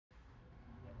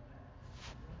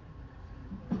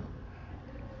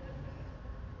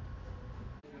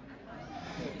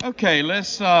Okay,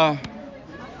 let's now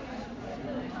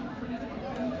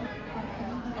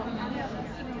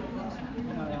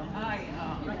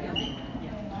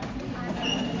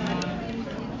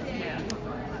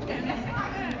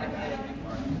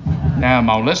I'm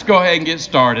on. Let's go ahead and get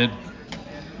started.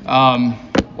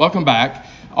 Welcome back.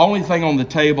 Only thing on the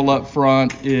table up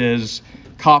front is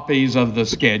copies of the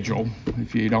schedule,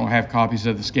 if you don't have copies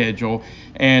of the schedule.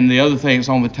 And the other thing that's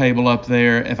on the table up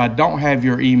there, if I don't have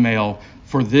your email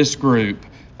for this group,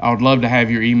 I would love to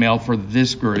have your email for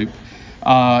this group.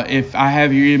 If I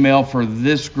have your email for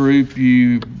this group,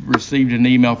 you received an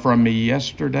email from me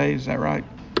yesterday, is that right?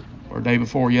 Or day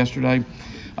before yesterday?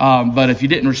 But if you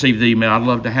didn't receive the email, I'd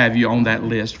love to have you on that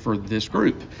list for this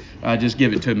group. Just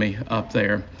give it to me up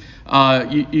there.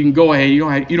 You can go ahead.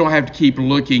 You don't have to keep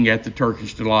looking at the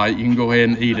Turkish delight. You can go ahead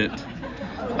and eat it.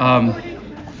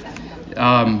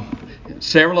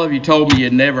 Several of you told me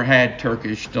you'd never had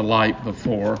Turkish delight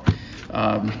before.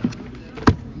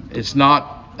 It's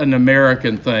not an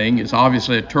American thing. It's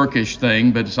obviously a Turkish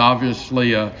thing, but it's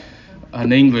obviously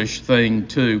an English thing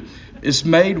too. It's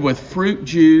made with fruit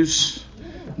juice,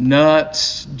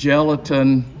 nuts,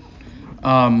 gelatin.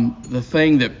 The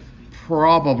thing that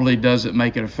probably doesn't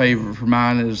make it a favorite for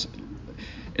mine is,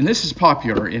 and this is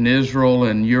popular in Israel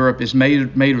and Europe, is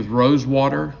made with rose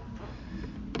water,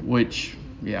 which,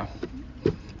 yeah,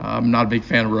 I'm not a big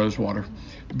fan of rose water.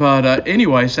 But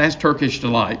anyways, that's Turkish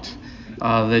delight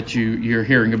that you're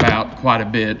hearing about quite a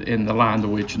bit in The Lion, the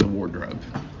Witch, and the Wardrobe.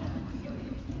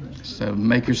 So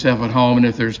make yourself at home, and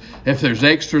if there's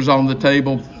extras on the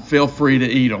table, feel free to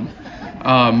eat them.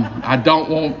 I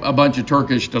don't want a bunch of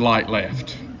Turkish delight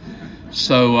left.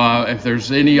 So if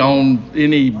there's any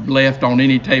left on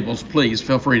any tables, please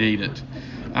feel free to eat it.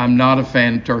 I'm not a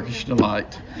fan of Turkish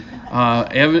delight.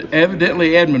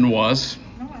 Evidently Edmund was.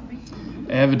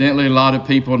 Evidently a lot of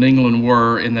people in England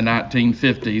were in the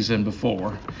 1950s and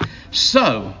before.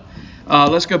 So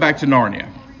let's go back to Narnia.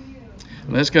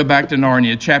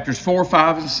 Chapters 4,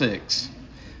 5, and 6.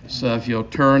 So if you'll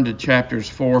turn to chapters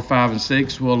 4, 5, and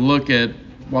 6, we'll look at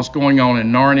what's going on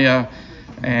in Narnia,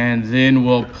 and then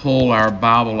we'll pull our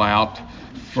Bible out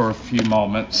for a few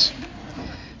moments.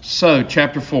 So,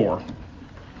 chapter 4.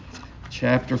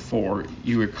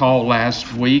 You recall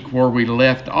last week where we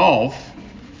left off.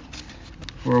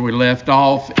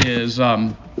 Is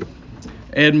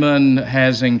Edmund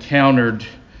has encountered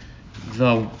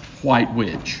the White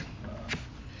Witch.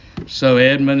 So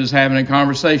Edmund is having a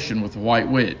conversation with the White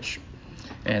Witch,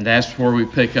 and that's where we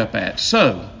pick up at.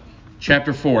 So,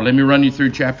 chapter 4. Let me run you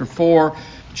through chapter 4,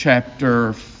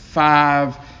 chapter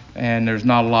 5, and there's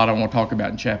not a lot I want to talk about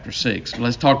in chapter 6.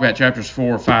 Let's talk about chapters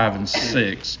 4, 5, and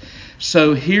 6.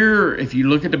 So here, if you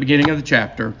look at the beginning of the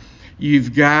chapter,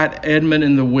 you've got Edmund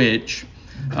and the witch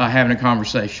having a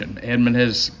conversation. Edmund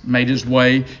has made his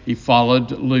way. He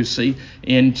followed Lucy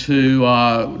into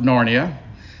Narnia.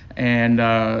 And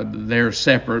they're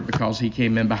separate because he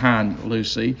came in behind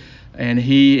Lucy. And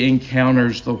he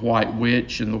encounters the White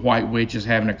Witch, and the White Witch is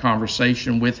having a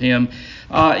conversation with him.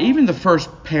 Even the first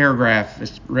paragraph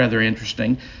is rather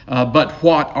interesting. But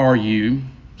what are you?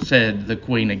 Said the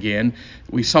queen again.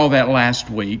 We saw that last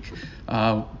week.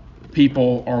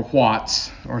 People are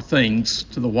whats or things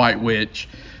to the White Witch,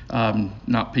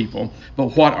 not people.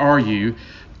 But what are you?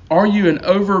 Are you an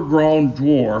overgrown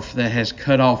dwarf that has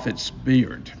cut off its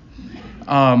beard?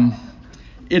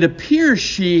 It appears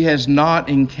she has not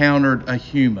encountered a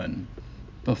human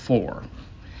before.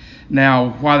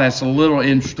 Now, why that's a little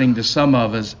interesting to some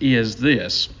of us is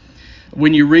this.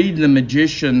 When you read The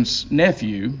Magician's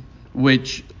Nephew,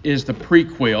 which is the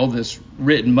prequel that's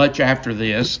written much after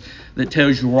this, that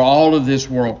tells you where all of this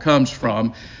world comes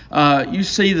from, you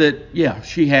see that, yeah,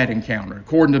 she had encountered.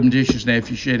 According to The Magician's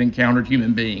Nephew, she had encountered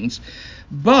human beings.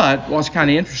 But what's kind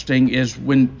of interesting is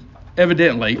when,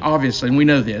 evidently, obviously, and we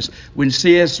know this, when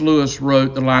C.S. Lewis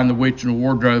wrote The Lion, the Witch, and the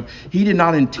Wardrobe, he did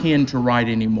not intend to write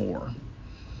any more.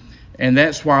 And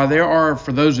that's why there are,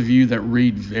 for those of you that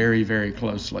read very, very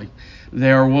closely,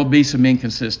 there will be some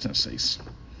inconsistencies.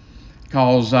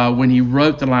 Because when he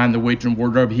wrote The Lion, the Witch, and the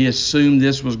Wardrobe, he assumed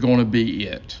this was going to be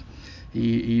it.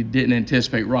 He didn't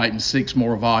anticipate writing 6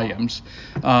 more volumes.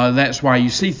 That's why you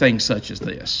see things such as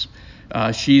this.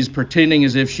 She's pretending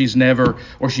as if she's never,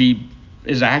 or she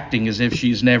is acting as if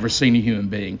she's never seen a human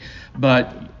being.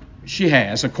 But she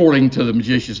has, according to The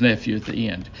Magician's Nephew at the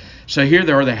end. So here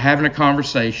they are, they're having a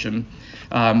conversation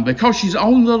because she's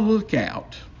on the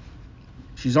lookout.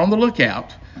 She's on the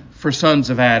lookout for sons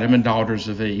of Adam and daughters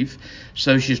of Eve.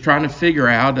 So she's trying to figure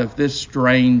out if this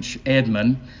strange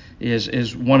Edmund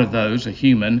is one of those, a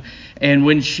human. And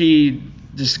when she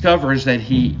discovers that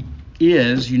he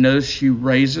is, you notice she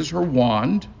raises her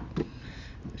wand.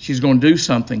 She's going to do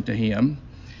something to him.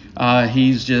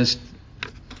 He's just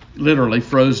literally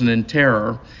frozen in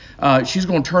terror. She's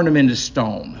going to turn him into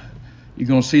stone. You're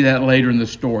going to see that later in the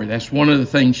story. That's one of the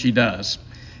things she does,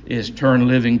 is turn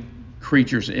living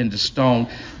creatures into stone.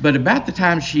 But about the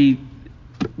time she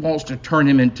wants to turn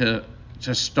him into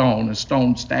stone, a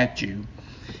stone statue,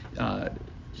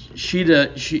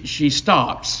 she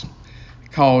stops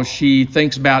because she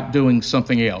thinks about doing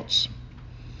something else.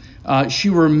 She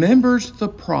remembers the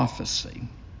prophecy.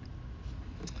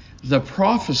 The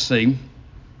prophecy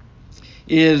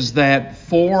is that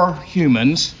 4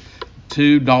 humans,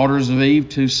 2 daughters of Eve,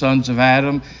 2 sons of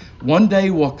Adam, one day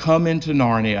will come into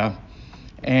Narnia,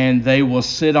 and they will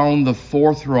sit on the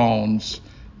 4 thrones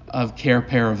of Cair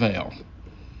Paravel.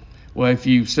 Well, if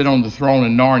you sit on the throne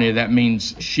in Narnia, that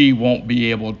means she won't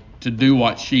be able to do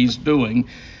what she's doing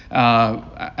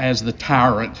as the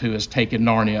tyrant who has taken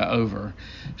Narnia over.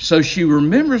 So she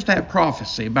remembers that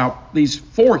prophecy about these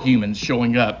 4 humans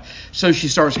showing up. So she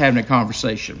starts having a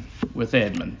conversation with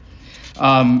Edmund.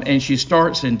 And she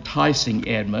starts enticing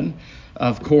Edmund.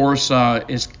 Of course,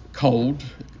 it's cold.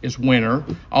 It's winter.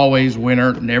 Always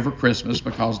winter, never Christmas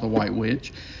because of the White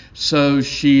Witch. So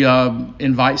she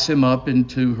invites him up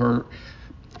into her,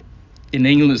 in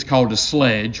England it's called a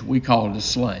sledge. We call it a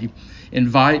sleigh.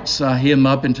 Invites him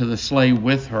up into the sleigh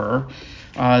with her.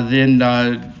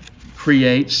 Then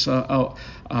creates a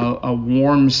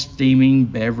warm, steaming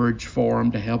beverage for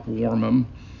him to help warm him.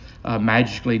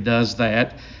 Magically does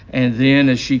that. And then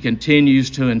as she continues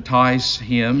to entice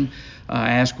him,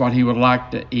 ask what he would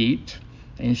like to eat.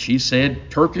 And she said,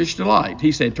 Turkish delight.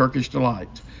 He said, Turkish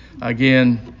delight.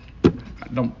 Again,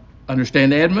 I don't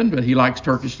understand Edmund, but he likes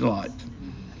Turkish delight.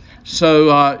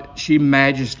 So she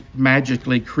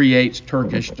magically creates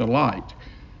Turkish delight.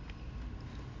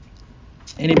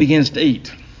 And he begins to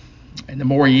eat. And the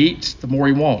more he eats, the more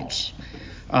he wants.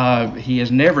 He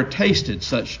has never tasted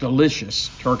such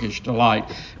delicious Turkish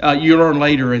delight. You learn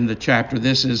later in the chapter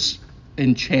this is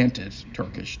enchanted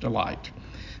Turkish delight,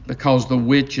 because the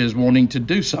witch is wanting to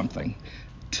do something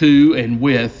to and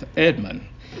with Edmund.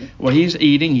 Well, he's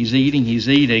eating,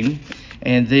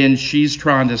 and then she's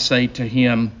trying to say to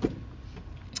him,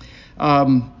 I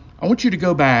want you to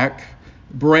go back,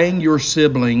 bring your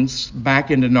siblings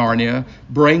back into Narnia,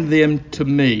 bring them to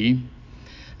me,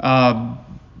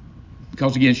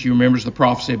 because again, she remembers the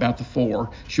prophecy about the 4.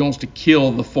 She wants to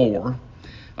kill the 4.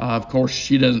 Of course,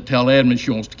 she doesn't tell Edmund she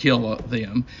wants to kill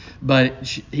them, but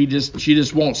she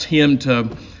just wants him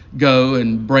to go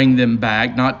and bring them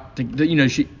back. Not to,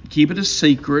 she keep it a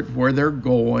secret where they're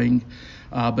going,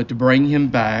 but to bring them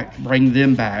back,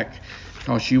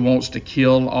 because she wants to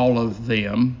kill all of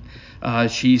them.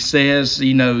 She says,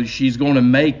 she's going to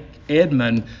make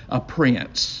Edmund a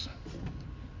prince,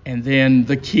 and then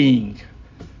the king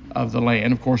of the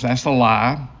land. Of course, that's a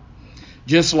lie.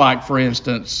 Just like, for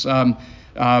instance,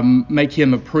 make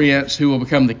him a prince who will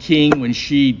become the king when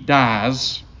she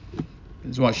dies,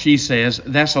 is what she says.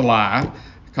 That's a lie,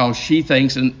 because she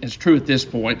thinks, and it's true at this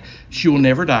point, she will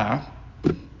never die.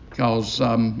 Because,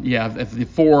 if the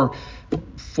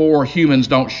four humans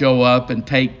don't show up and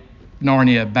take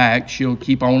Narnia back, she'll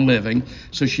keep on living.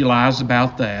 So she lies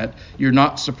about that. You're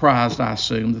not surprised, I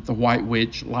assume, that the White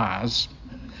Witch lies.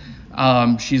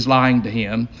 She's lying to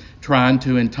him, trying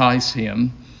to entice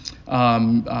him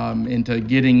into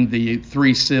getting the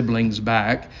 3 siblings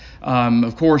back.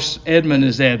 Of course, Edmund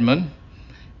is Edmund.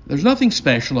 There's nothing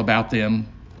special about them,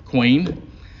 Queen.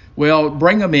 Well,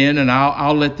 bring them in and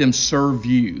I'll let them serve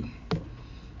you.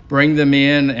 Bring them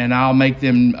in and I'll make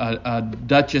them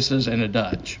duchesses and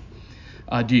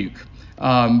a duke.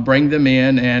 Bring them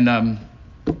in and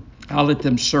I'll let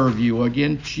them serve you.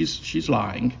 Again, she's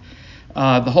lying.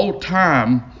 The whole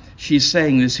time she's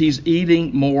saying this, he's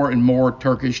eating more and more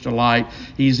Turkish delight.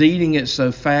 He's eating it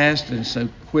so fast and so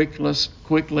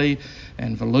quickly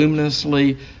and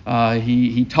voluminously.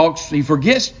 He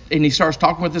forgets, and he starts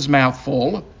talking with his mouth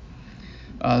full.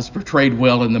 It's portrayed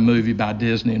well in the movie by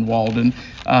Disney and Walden.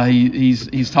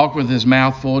 He's talking with his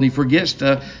mouth full, and he forgets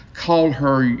to call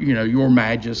her, Your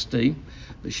Majesty.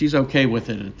 But she's okay with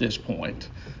it at this point,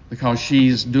 because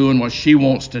she's doing what she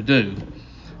wants to do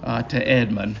to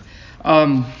Edmund.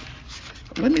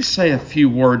 Let me say a few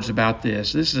words about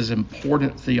this. This is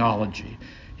important theology.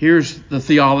 Here's the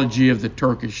theology of the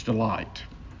Turkish delight.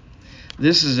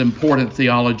 This is important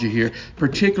theology here,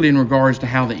 particularly in regards to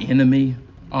how the enemy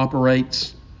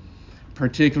operates,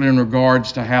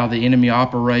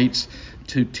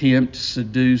 to tempt,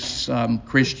 seduce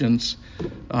Christians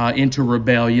into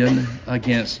rebellion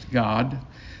against God.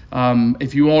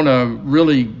 If you want a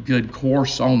really good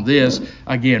course on this,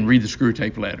 again, read the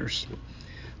Screwtape Letters,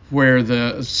 where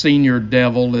the senior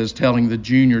devil is telling the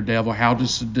junior devil how to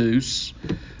seduce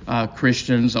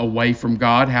Christians away from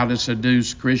God, how to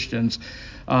seduce Christians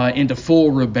into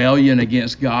full rebellion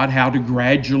against God, how to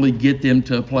gradually get them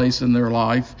to a place in their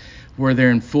life where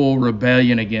they're in full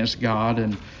rebellion against God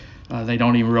and they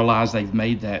don't even realize they've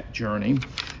made that journey.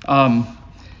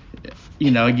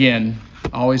 Again,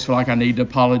 I always feel like I need to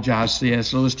apologize to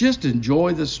C.S. Lewis. Just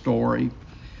enjoy the story.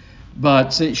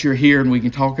 But since you're here and we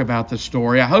can talk about the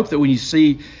story, I hope that when you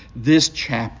see this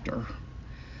chapter,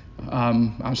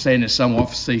 I'm saying this somewhat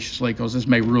facetiously because this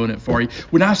may ruin it for you.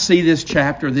 When I see this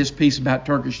chapter, this piece about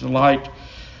Turkish delight,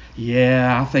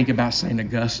 I think about St.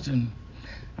 Augustine.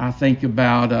 I think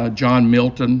about John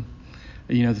Milton,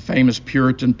 the famous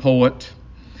Puritan poet.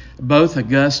 Both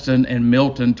Augustine and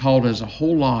Milton taught us a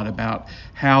whole lot about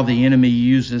how the enemy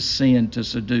uses sin to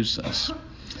seduce us.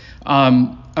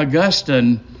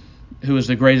 Augustine, who is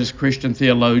the greatest Christian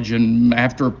theologian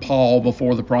after Paul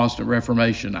before the Protestant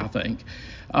Reformation, I think.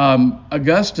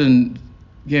 Augustine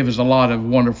gave us a lot of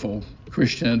wonderful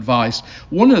Christian advice.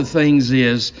 One of the things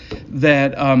is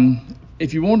that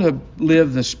if you want to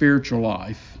live the spiritual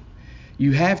life,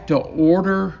 you have to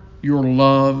order your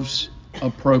loves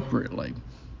appropriately.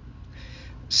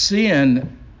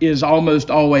 Sin is almost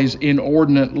always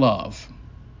inordinate love.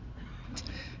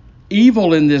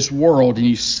 Evil in this world, and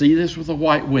you see this with the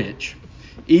white witch,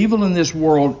 evil in this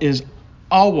world is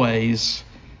always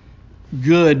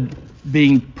good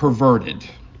being perverted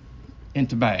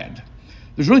into bad.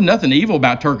 There's really nothing evil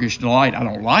about Turkish delight. I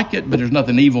don't like it, but there's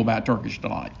nothing evil about Turkish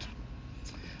delight.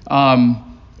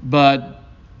 But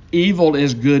evil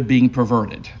is good being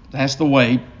perverted. That's the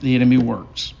way the enemy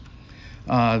works.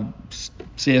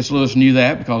 C.S. Lewis knew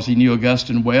that because he knew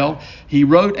Augustine well. He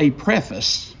wrote a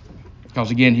preface, because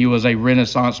again, he was a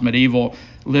Renaissance medieval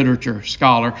literature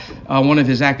scholar. One of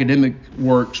his academic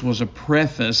works was a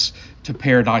preface to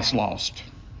Paradise Lost.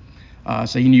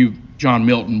 So he knew John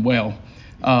Milton well,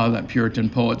 that Puritan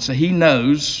poet. So he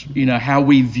knows, how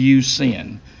we view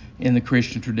sin in the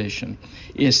Christian tradition.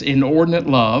 It's inordinate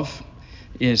love.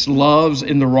 It's loves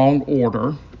in the wrong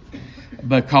order,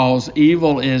 because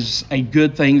evil is a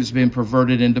good thing that's been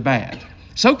perverted into bad.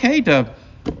 It's okay to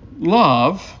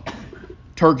love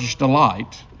Turkish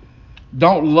delight.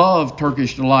 Don't love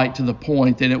Turkish delight to the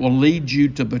point that it will lead you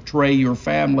to betray your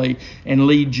family and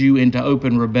lead you into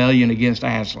open rebellion against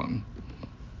Aslan,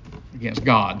 against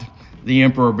God, the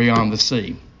emperor beyond the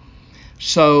sea.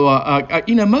 So,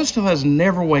 most of us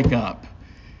never wake up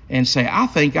and say, I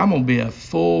think I'm going to be a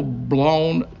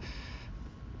full-blown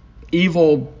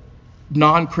evil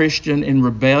non-Christian in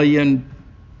rebellion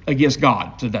against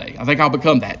God today. I think I'll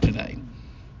become that today.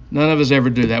 None of us ever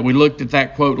do that. We looked at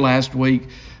that quote last week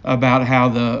about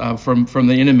how from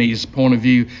the enemy's point of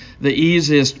view, the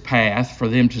easiest path for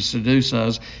them to seduce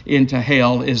us into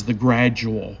hell is the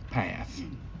gradual path.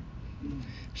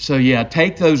 So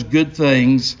take those good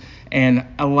things and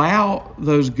allow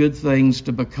those good things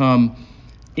to become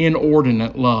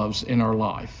inordinate loves in our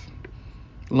life.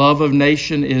 Love of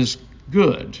nation is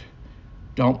good.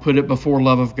 Don't put it before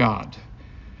love of God.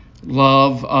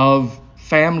 Love of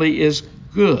family is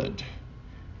good.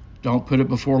 Don't put it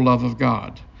before love of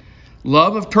God.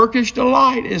 Love of Turkish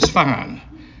delight is fine.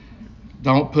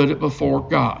 Don't put it before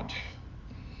God.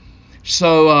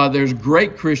 So there's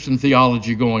great Christian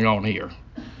theology going on here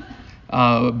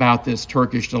about this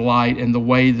Turkish delight and the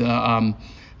way the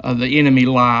enemy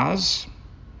lies,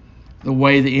 the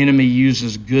way the enemy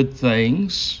uses good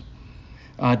things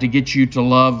to get you to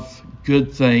love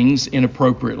good things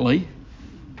inappropriately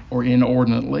or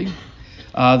inordinately.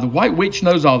 The white witch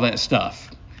knows all that stuff.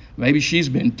 Maybe she's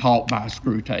been taught by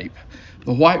Screwtape.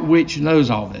 The white witch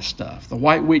knows all this stuff. The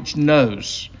white witch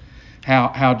knows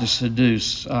how to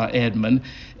seduce Edmund.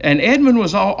 And Edmund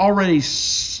was already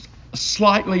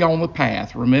slightly on the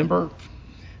path, remember?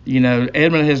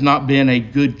 Edmund has not been a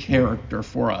good character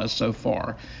for us so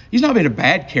far. He's not been a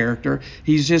bad character.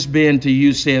 He's just been, to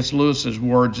use C.S. Lewis's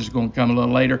words, is going to come a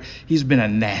little later, he's been a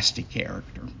nasty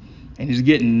character. And he's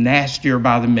getting nastier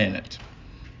by the minute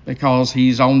because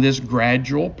he's on this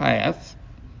gradual path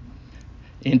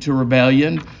into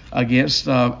rebellion against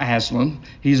Aslan.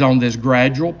 He's on this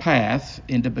gradual path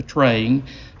into betraying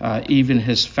even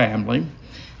his family.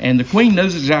 And the queen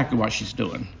knows exactly what she's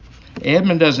doing.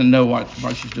 Edmund doesn't know what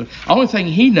she's doing. The only thing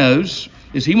he knows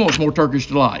is he wants more Turkish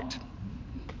delight.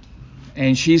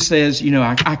 And she says,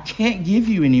 I can't give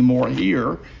you any more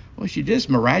here. Well, she just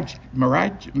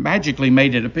magically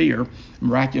made it appear.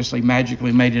 Miraculously,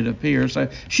 magically made it appear. So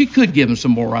she could give him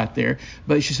some more right there.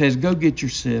 But she says, go get your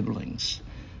siblings.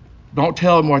 Don't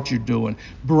tell them what you're doing.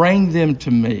 Bring them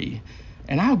to me,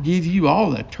 and I'll give you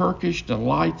all the Turkish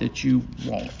delight that you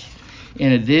want,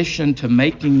 in addition to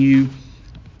making you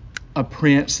a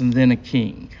prince and then a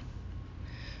king.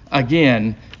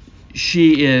 Again,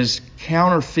 she is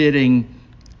counterfeiting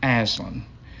Aslan.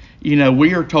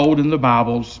 We are told in the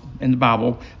Bible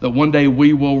that one day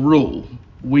we will rule,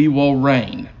 we will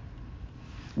reign,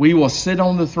 we will sit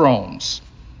on the thrones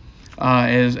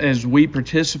as we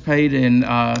participate in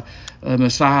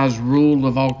Messiah's rule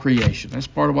of all creation. That's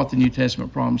part of what the New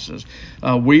Testament promises.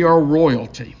 We are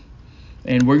royalty,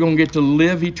 and we're going to get to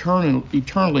live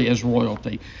eternally as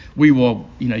royalty. We will,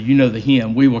 the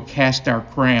hymn, we will cast our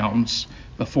crowns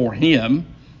before him.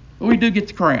 But we do get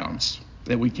the crowns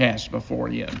that we cast before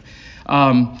him.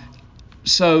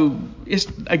 So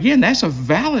that's a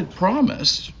valid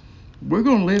promise. We're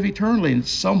going to live eternally and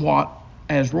somewhat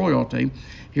as royalty.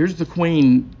 Here's the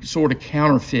queen sort of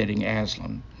counterfeiting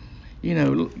Aslan.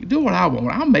 Do what I want.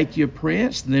 I'll make you a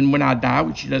prince, and then when I die,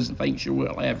 which she doesn't think she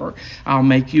will ever, I'll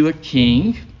make you a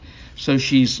king. So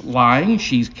she's lying.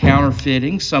 She's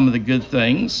counterfeiting some of the good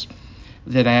things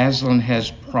that Aslan has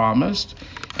promised.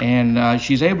 And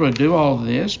she's able to do all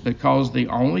this because the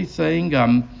only thing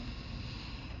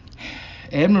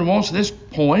Edmund wants at this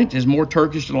point is more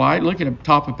Turkish delight. Look at the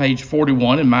top of page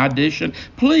 41 in my edition.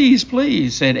 Please,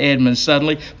 said Edmund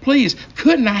suddenly. Please,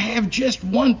 couldn't I have just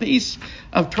one piece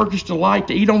of Turkish delight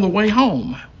to eat on the way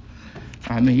home?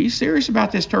 He's serious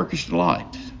about this Turkish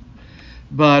delight.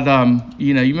 But,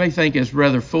 you may think it's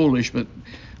rather foolish, but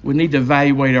we need to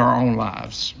evaluate our own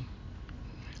lives.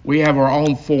 We have our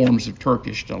own forms of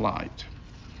Turkish delight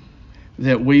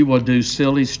that we will do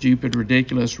silly, stupid,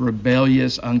 ridiculous,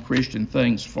 rebellious, unchristian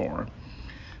things for.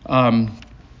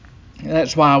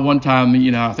 That's why one time,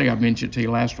 I think I mentioned to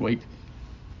you last week,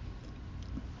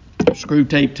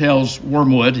 Screwtape tells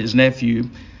Wormwood, his nephew,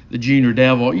 the junior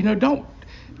devil,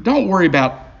 don't worry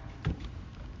about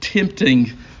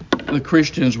tempting the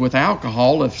Christians with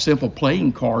alcohol if simple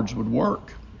playing cards would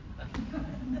work.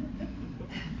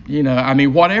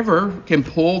 Whatever can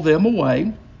pull them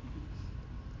away,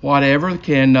 whatever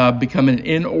can become an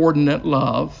inordinate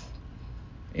love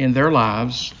in their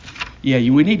lives. We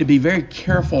need to be very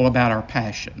careful about our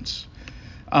passions.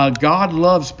 God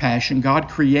loves passion. God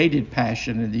created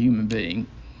passion in the human being.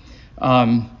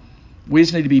 We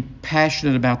just need to be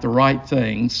passionate about the right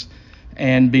things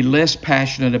and be less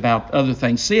passionate about other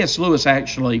things. C.S. Lewis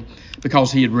actually,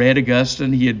 because he had read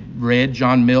Augustine, he had read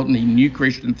John Milton, he knew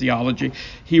Christian theology,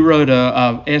 he wrote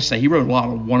an essay. He wrote a lot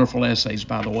of wonderful essays,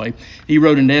 by the way. He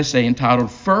wrote an essay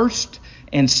entitled First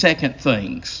and Second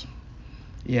Things.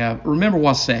 Remember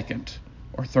what's second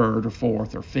or third or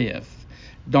fourth or fifth.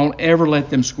 Don't ever let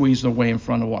them squeeze their way in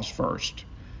front of what's first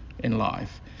in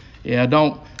life.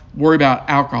 Don't worry about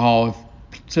alcohol if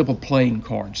simple playing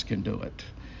cards can do it.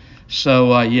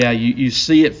 So, you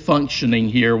see it functioning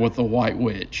here with the White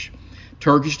Witch.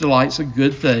 Turkish delight's a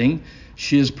good thing.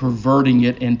 She is perverting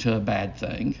it into a bad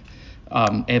thing.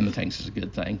 Edmund thinks it's a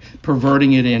good thing.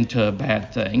 Perverting it into a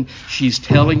bad thing. She's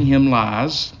telling him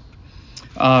lies.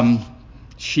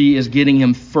 She is getting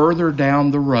him further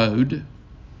down the road,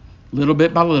 little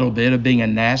bit by little bit, of being a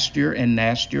nastier and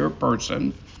nastier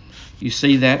person. You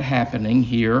see that happening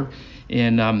here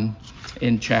in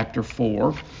chapter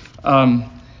 4.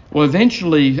 Well,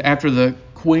 eventually, after the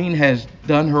queen has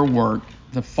done her work,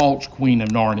 the false queen of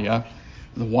Narnia,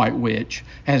 the White Witch,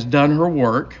 has done her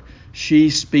work, she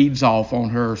speeds off on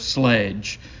her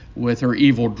sledge with her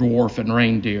evil dwarf and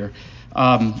reindeer.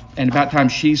 And about time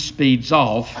she speeds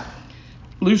off,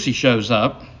 Lucy shows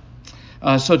up.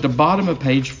 So at the bottom of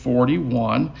page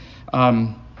 41,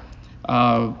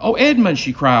 oh, Edmund,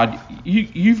 she cried,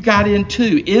 you've got in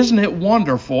too. Isn't it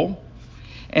wonderful?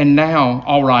 And now,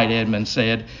 all right, Edmund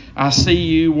said, I see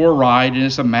you were right, and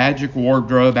it's a magic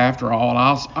wardrobe after all.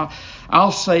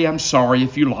 I'll say I'm sorry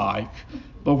if you like,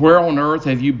 but where on earth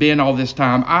have you been all this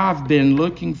time? I've been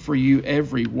looking for you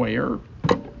everywhere.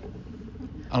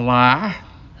 A lie.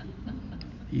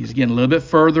 He's getting a little bit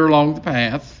further along the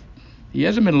path. He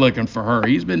hasn't been looking for her.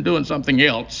 He's been doing something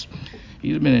else.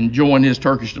 He's been enjoying his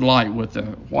Turkish delight with the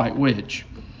White Witch.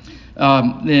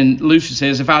 Then Lucy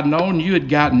says, if I'd known you had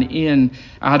gotten in,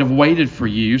 I'd have waited for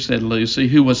you, said Lucy,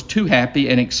 who was too happy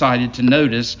and excited to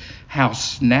notice how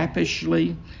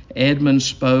snappishly Edmund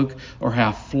spoke or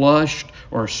how flushed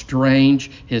or strange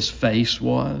his face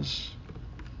was.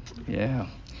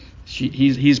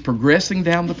 He's progressing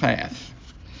down the path.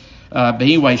 But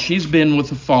anyway, she's been with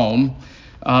the phone.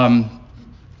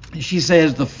 She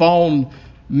says the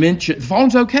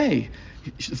phone's okay.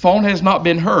 The phone has not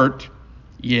been hurt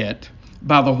yet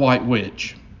by the White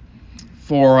Witch.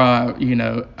 for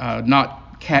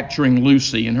not capturing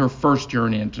Lucy in her first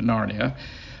journey into Narnia.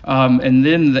 And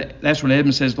then that's when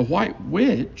Edmund says, "The White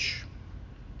Witch,"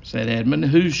 said Edmund.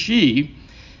 "Who's she?"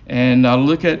 And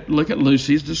look at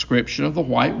Lucy's description of the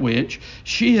White Witch.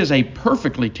 "She is a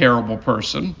perfectly terrible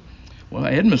person." Well,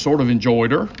 Edmund sort of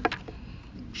enjoyed her.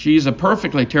 "She's a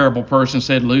perfectly terrible person,"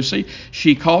 said Lucy.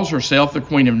 "She calls herself the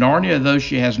Queen of Narnia, though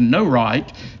she has no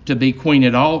right to be queen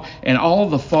at all. And all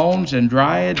the fauns and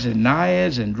dryads and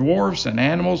naiads and dwarfs and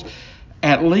animals,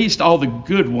 at least all the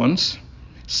good ones,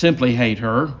 simply hate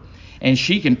her. And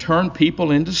she can turn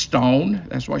people into stone."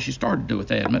 That's what she started to do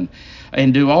with Edmund.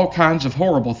 "And do all kinds of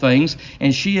horrible things.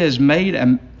 And she has made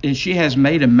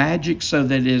a magic so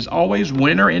that it is always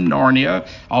winter in Narnia,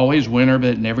 always winter,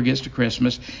 but it never gets to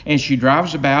Christmas. And she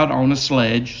drives about on a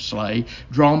sleigh,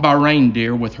 drawn by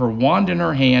reindeer, with her wand in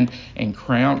her hand and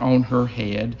crown on her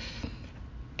head."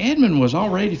 Edmund was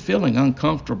already feeling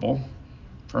uncomfortable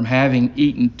from having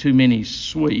eaten too many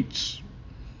sweets.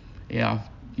 Yeah,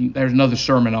 there's another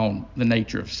sermon on the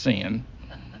nature of sin.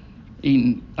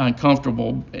 Eating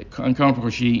uncomfortable,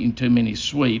 she eating too many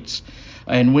sweets.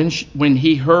 And when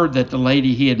he heard that the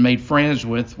lady he had made friends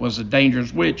with was a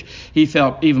dangerous witch, he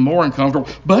felt even more uncomfortable.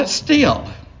 But still,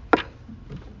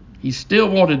 he still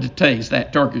wanted to taste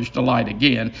that Turkish delight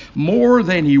again, more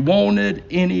than he wanted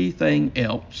anything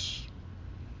else.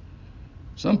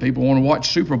 Some people want to watch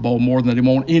Super Bowl more than they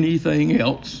want anything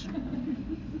else.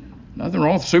 Nothing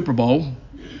wrong with the Super Bowl.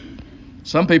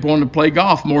 Some people want to play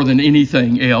golf more than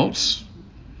anything else.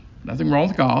 Nothing wrong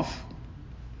with golf.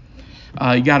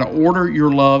 You got to order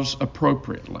your loves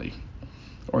appropriately,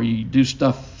 or you do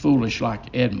stuff foolish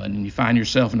like Edmund, and you find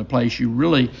yourself in a place you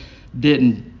really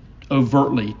didn't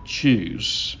overtly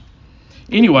choose.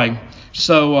 Anyway,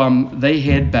 so they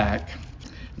head back.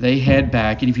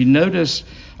 And if you notice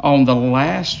on the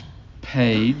last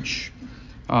page,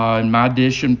 in my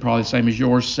edition, probably the same as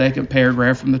yours, second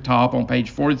paragraph from the top on page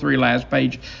 43, last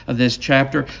page of this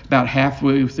chapter, about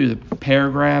halfway through the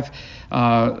paragraph,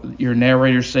 your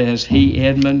narrator says, "He,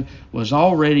 Edmund, was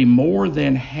already more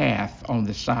than half on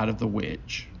the side of the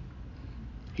witch."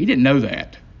 He didn't know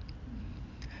that.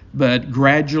 But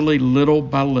gradually, little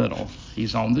by little,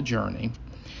 he's on the journey.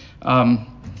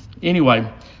 Anyway,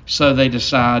 so they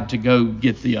decide to go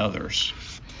get the others.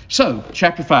 So,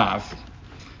 chapter 5.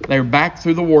 They're back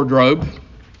through the wardrobe.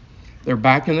 They're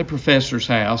back in the professor's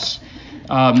house.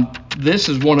 This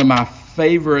is one of my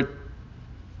favorite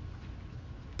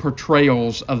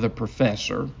portrayals of the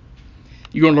professor.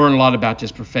 You're going to learn a lot about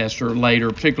this professor later,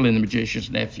 particularly in The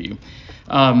Magician's Nephew.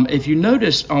 If you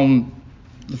notice on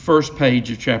the first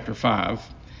page of chapter 5,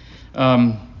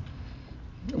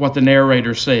 what the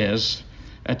narrator says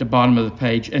at the bottom of the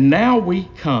page, "And now we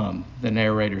come," the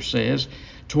narrator says,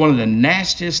 "to one of the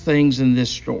nastiest things in this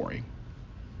story."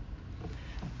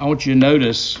 I want you to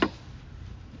notice,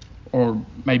 or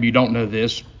maybe you don't know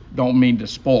this, don't mean to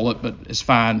spoil it, but it's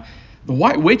fine. The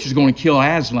White Witch is going to kill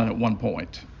Aslan at one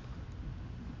point.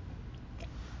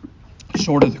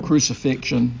 Sort of the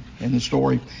crucifixion in the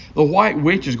story. The White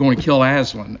Witch is going to kill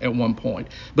Aslan at one point.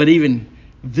 But even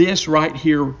this right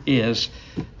here is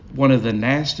one of the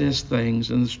nastiest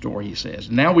things in the story, he says.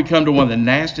 Now we come to one of the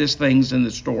nastiest things in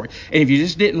the story. And if you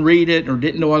just didn't read it or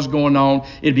didn't know what was going on,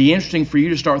 it'd be interesting for you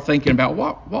to start thinking about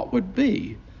what would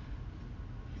be,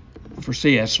 for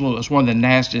C.S. Lewis, one of the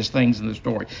nastiest things in the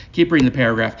story. Keep reading the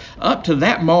paragraph. "Up to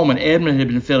that moment, Edmund had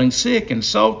been feeling sick and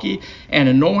sulky and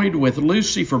annoyed with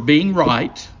Lucy for being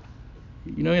right."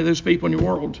 You know any of those people in your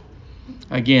world?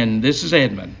 Again, this is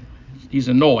Edmund. He's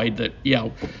annoyed that,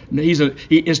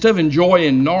 instead of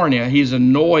enjoying Narnia, he's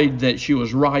annoyed that she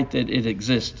was right, that it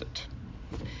existed.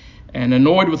 And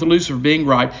annoyed with Lucy for being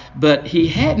right, but he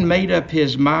hadn't made up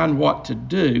his mind what to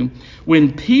do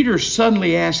when Peter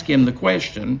suddenly asked him the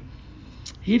question.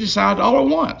 He decided all at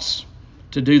once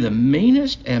to do the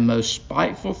meanest and most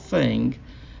spiteful thing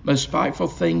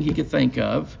he could think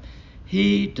of.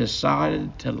 He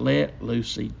decided to let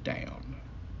Lucy down.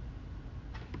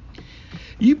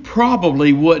 You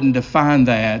probably wouldn't define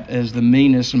that as the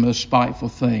meanest and most spiteful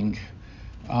thing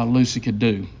Lucy could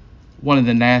do. One of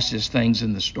the nastiest things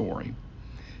in the story.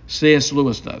 C.S.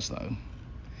 Lewis does, though.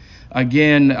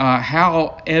 Again,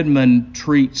 how Edmund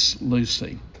treats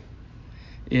Lucy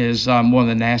is one of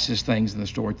the nastiest things in the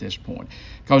story at this point.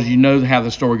 Because you know how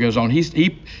the story goes on.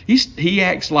 He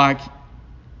acts like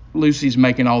Lucy's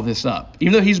making all this up.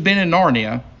 Even though he's been in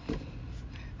Narnia,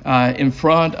 in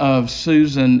front of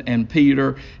Susan and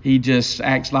Peter, he just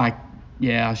acts like,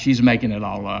 yeah, she's making it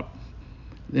all up.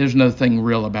 There's nothing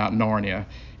real about Narnia.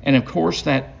 And of course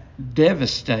that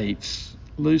devastates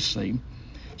Lucy.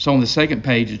 So on the second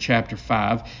page of chapter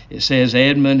 5, it says,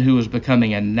 Edmund, who was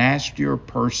becoming a nastier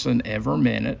person every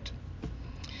minute,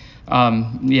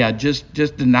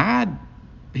 just denied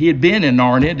he had been in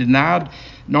Narnia, denied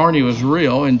Narnia was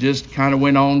real, and just kind of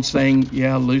went on saying,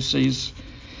 yeah, Lucy's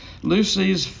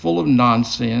full of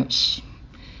nonsense.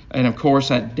 And of course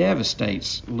that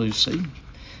devastates Lucy.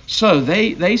 So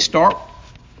they start,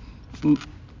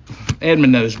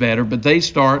 Edmund knows better, but they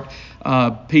start,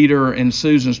 Peter and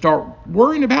Susan start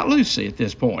worrying about Lucy at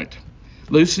this point.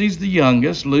 Lucy's the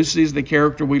youngest. Lucy's the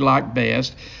character we like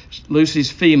best.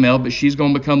 Lucy's female, but she's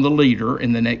going to become the leader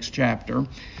in the next chapter.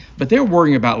 But they're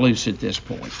worrying about Lucy at this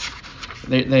point.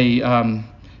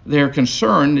 They're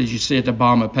concerned, as you see at the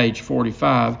bottom of page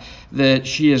 45, that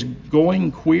she is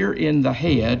going queer in the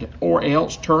head or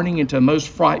else turning into a most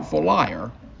frightful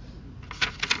liar.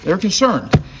 They're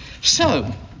concerned.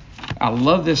 So, I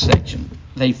love this section.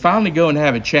 They finally go and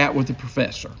have a chat with the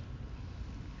professor.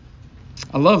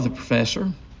 I love the professor.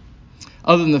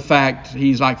 Other than the fact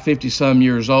he's like 50-some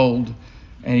years old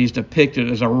and he's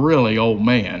depicted as a really old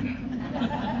man.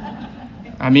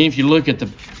 I mean, if you look at the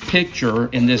picture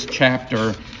in this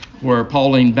chapter where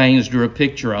Pauline Baines drew a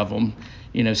picture of him,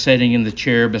 sitting in the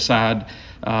chair beside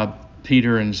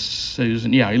Peter and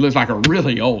Susan. Yeah, he looks like a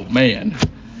really old man.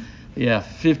 Yeah,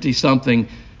 50-something,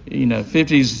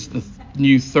 50's the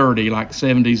new 30, like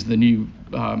 70's the new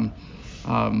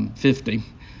 50.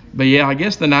 But yeah, I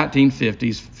guess the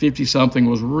 1950s, 50-something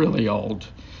was really old.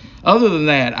 Other than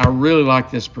that, I really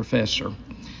like this professor.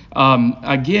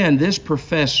 Again, this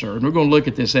professor, and we're going to look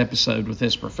at this episode with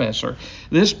this professor.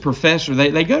 This professor,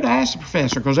 they go to ask the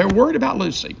professor because they're worried about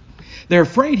Lucy. They're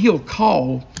afraid he'll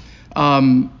call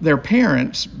their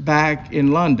parents back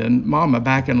in London, Mama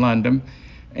back in London,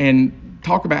 and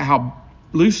talk about how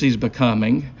Lucy's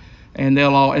becoming,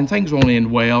 and things won't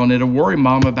end well, and it'll worry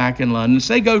Mama back in London.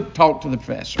 So they go talk to the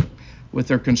professor with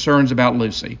their concerns about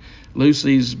Lucy.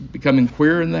 Lucy's becoming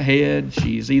queer in the head.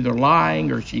 She's either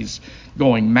lying or she's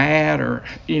going mad, or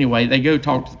anyway, they go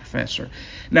talk to the professor.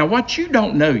 Now, what you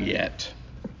don't know yet,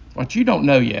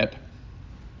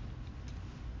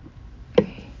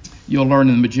 you'll learn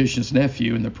in The Magician's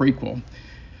Nephew in the prequel.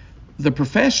 The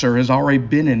professor has already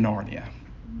been in Narnia.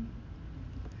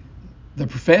 The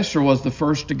professor was the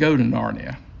first to go to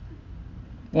Narnia.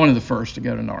 One of the first to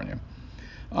go to Narnia.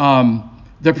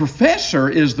 The professor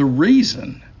is the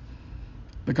reason,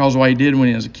 because of what he did when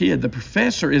he was a kid, the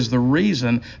professor is the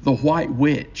reason the White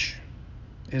Witch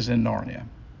is in Narnia.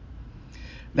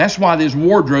 That's why there's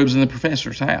wardrobes in the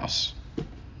professor's house.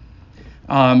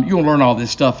 You'll learn all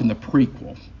this stuff in the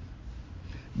prequel.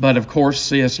 But of course,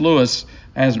 C.S. Lewis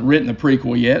hasn't written the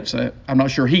prequel yet, so I'm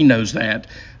not sure he knows that.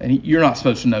 And you're not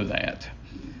supposed to know that.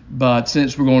 But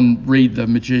since we're going to read The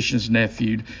Magician's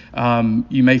Nephew,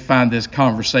 you may find this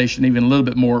conversation even a little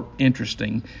bit more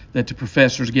interesting that the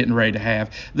professor's getting ready to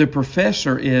have. The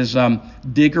professor is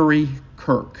Diggory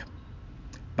Kirk.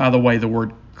 By the way, the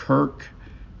word Kirk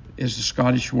is the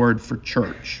Scottish word for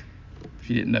church, if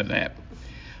you didn't know that.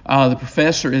 The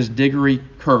professor is Diggory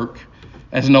Kirk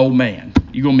as an old man.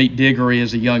 You're going to meet Diggory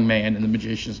as a young man in The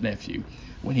Magician's Nephew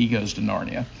when he goes to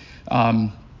Narnia.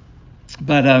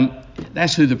 But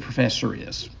that's who the professor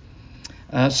is.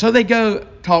 So they go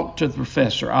talk to the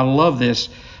professor. I love this.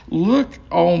 Look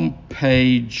on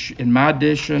page, in my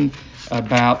edition,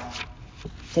 about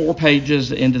 4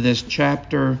 pages into this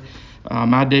chapter,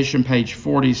 my edition, page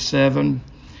 47.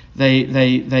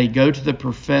 They go to the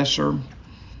professor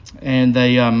and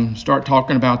they start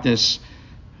talking about this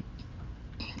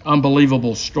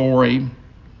unbelievable story.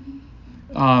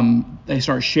 They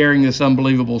start sharing this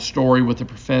unbelievable story with the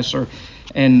professor.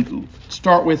 And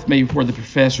start with me where the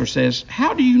professor says,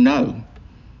 how do you know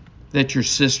that your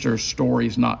sister's story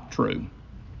is not true?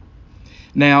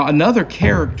 Now, another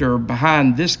character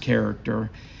behind this character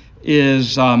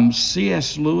is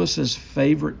C.S. Lewis's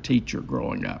favorite teacher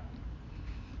growing up,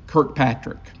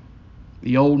 Kirkpatrick,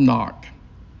 the old knock,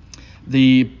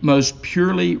 the most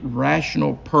purely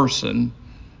rational person,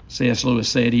 C.S. Lewis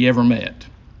said, he ever met,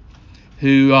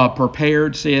 who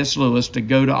prepared C.S. Lewis to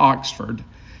go to Oxford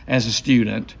as a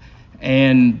student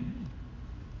and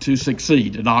to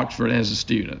succeed at Oxford as a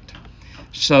student.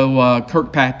 So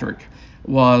Kirkpatrick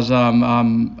was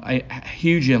a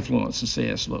huge influence in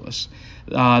C.S. Lewis.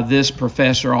 This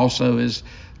professor also is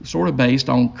sort of based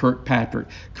on Kirkpatrick.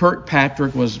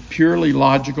 Kirkpatrick was purely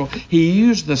logical. He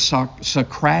used the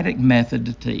Socratic method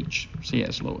to teach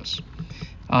C.S. Lewis.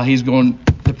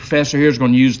 The professor here is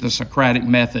going to use the Socratic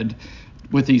method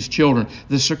with these children.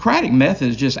 The Socratic method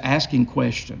is just asking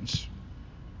questions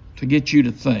to get you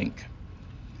to think.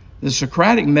 The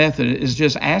Socratic method is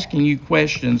just asking you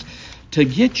questions to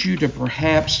get you to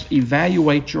perhaps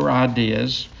evaluate your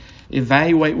ideas,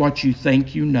 evaluate what you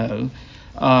think you know.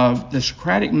 The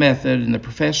Socratic method and the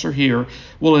professor here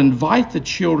will invite the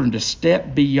children to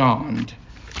step beyond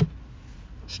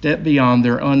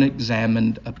their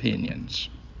unexamined opinions.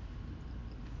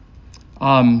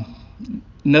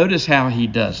 Notice how he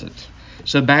does it.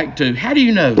 So back to, how do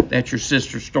you know that your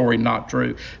sister's story not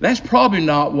true? That's probably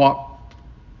not what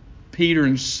Peter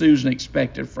and Susan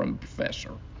expected from the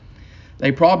professor.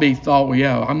 They probably thought, well,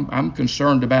 yeah, I'm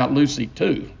concerned about Lucy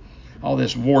too. All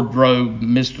this wardrobe,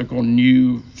 mystical,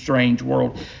 new, strange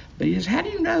world. But he says, how do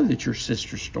you know that your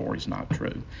sister's story's not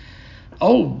true?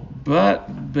 Oh,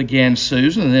 but, began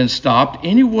Susan, and then stopped.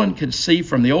 Anyone could see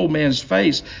from the old man's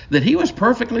face that he was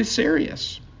perfectly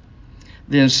serious.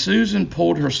 Then Susan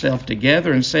pulled herself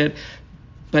together and said,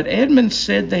 but Edmund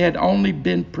said they had only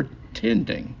been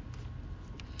pretending.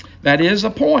 That is a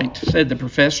point, said the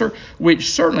professor, which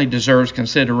certainly deserves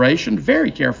consideration, very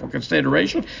careful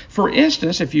consideration. For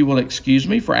instance, if you will excuse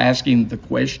me for asking the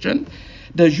question,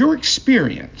 does your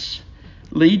experience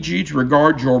lead you to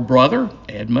regard your brother,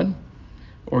 Edmund,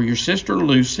 or your sister,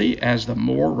 Lucy, as the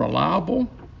more reliable?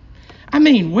 I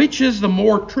mean, which is the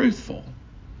more truthful?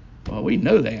 Well, we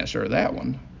know the answer to that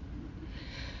one.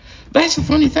 That's the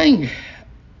funny thing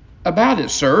about it,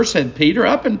 sir, said Peter.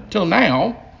 Up until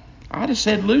now, I'd have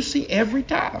said Lucy every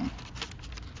time.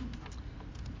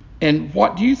 And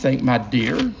what do you think, my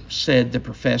dear? Said the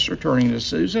professor, turning to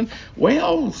Susan.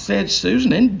 Well, said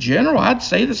Susan, in general, I'd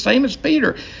say the same as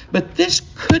Peter. But this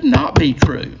could not be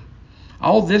true.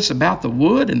 All this about the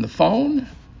wood and the phone?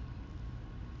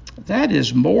 That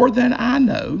is more than I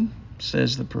know,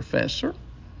 says the professor,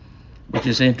 which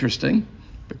is interesting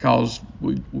because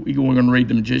we're going to read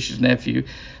The Magician's Nephew.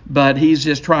 But he's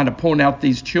just trying to point out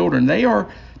these children. They are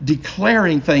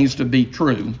declaring things to be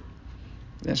true.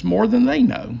 That's more than they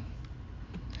know.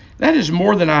 That is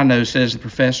more than I know, says the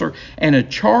professor. And a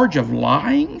charge of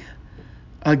lying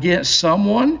against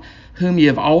someone whom you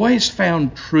have always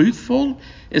found truthful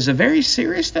is a very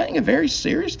serious thing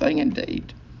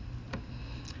indeed.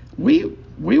 We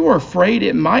were afraid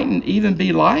it mightn't even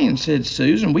be lying, said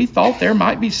Susan. We thought there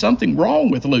might be something wrong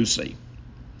with Lucy.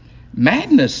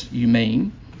 Madness, you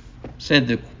mean, said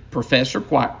the professor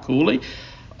quite coolly.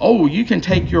 Oh, you can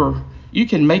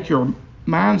make your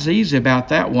minds easy about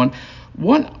that one.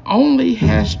 One only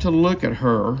has to look at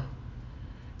her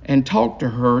and talk to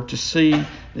her to see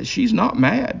that she's not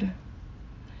mad.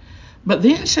 But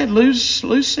then, said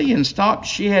Lucy, and stopped.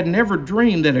 She had never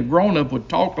dreamed that a grown-up would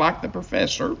talk like the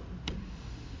professor.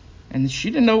 And she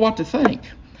didn't know what to think.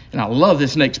 And I love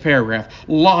this next paragraph.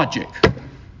 Logic,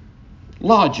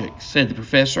 said the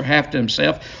professor, half to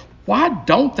himself. Why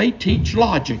don't they teach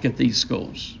logic at these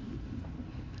schools?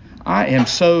 I am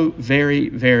so very,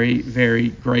 very, very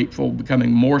grateful,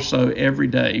 becoming more so every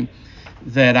day,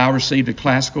 that I received a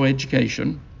classical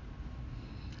education.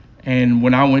 And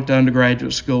when I went to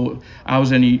undergraduate school, I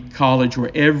was in a college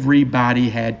where everybody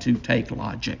had to take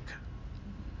logic.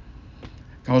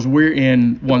 Because we're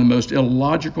in one of the most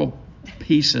illogical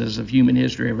pieces of human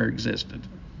history ever existed.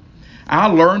 I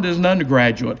learned as an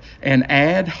undergraduate an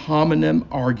ad hominem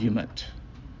argument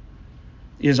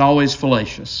is always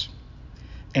fallacious.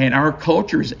 And our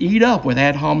culture is eat up with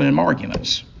ad hominem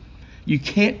arguments. You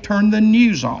can't turn the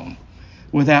news on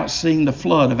without seeing the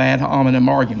flood of ad hominem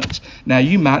arguments. Now,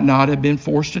 you might not have been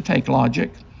forced to take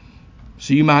logic,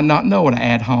 so you might not know what an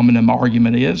ad hominem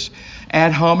argument is.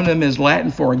 Ad hominem is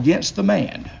Latin for against the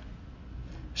man.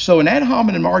 So an ad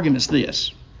hominem argument is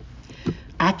this.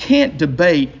 I can't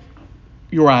debate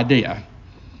your idea.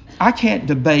 I can't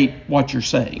debate what you're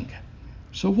saying.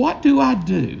 So what do?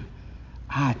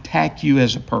 I attack you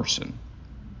as a person.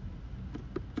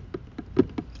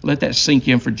 Let that sink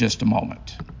in for just a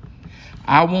moment.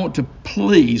 I want to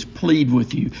please plead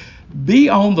with you. Be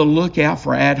on the lookout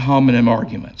for ad hominem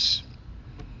arguments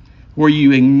where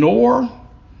you ignore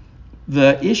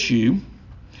the issue,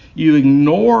 you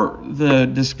ignore the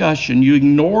discussion, you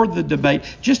ignore the debate,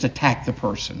 just attack the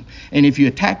person. And if you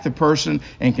attack the person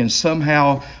and can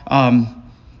somehow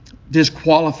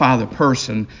disqualify the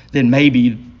person, then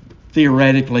maybe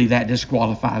theoretically that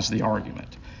disqualifies the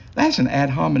argument. That's an ad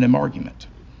hominem argument.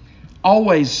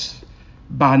 Always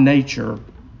by nature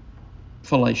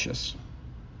fallacious.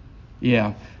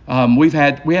 Yeah. We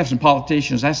have some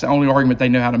politicians, that's the only argument they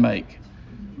know how to make,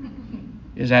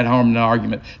 is that hominem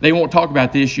argument. They won't talk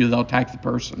about the issue, they'll attack the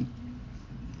person.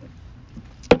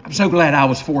 I'm so glad I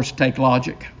was forced to take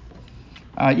logic.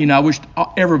 I wish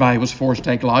everybody was forced to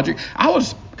take logic.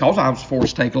 Because I was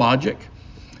forced to take logic.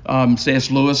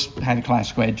 C.S. Lewis had a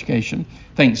classical education,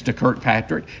 thanks to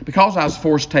Kirkpatrick. Because I was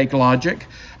forced to take logic,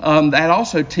 that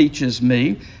also teaches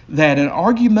me that an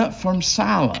argument from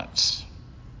silence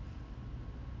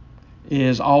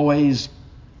is always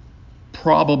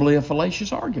probably a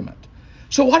fallacious argument.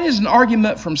 So what is an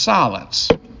argument from silence?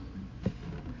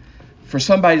 For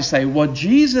somebody to say, well,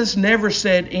 Jesus never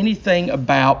said anything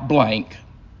about blank,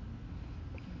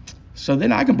 so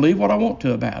then I can believe what I want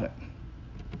to about it.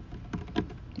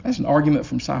 That's an argument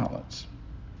from silence.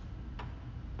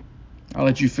 I'll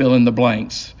let you fill in the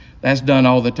blanks. That's done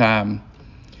all the time.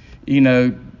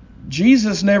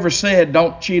 Jesus never said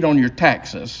don't cheat on your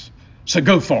taxes, so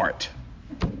go for it.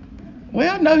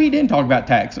 Well, no, he didn't talk about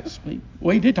taxes.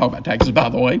 He did talk about taxes, by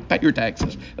the way. Pay your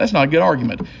taxes. That's not a good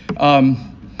argument.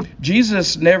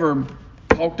 Jesus never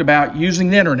talked about using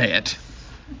the internet.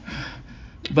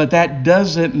 But that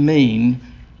doesn't mean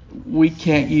we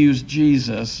can't use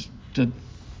Jesus to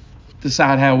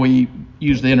decide how we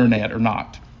use the internet or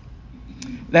not.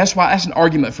 That's an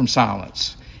argument from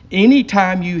silence.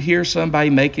 Anytime you hear somebody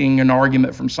making an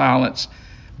argument from silence,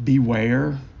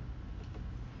 beware.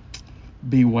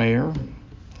 Beware.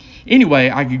 Anyway,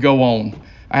 I could go on.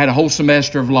 I had a whole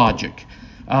semester of logic.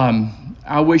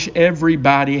 I wish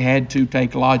everybody had to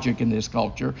take logic in this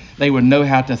culture. They would know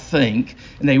how to think,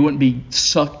 and they wouldn't be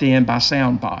sucked in by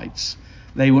sound bites.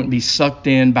 They wouldn't be sucked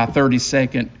in by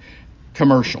 30-second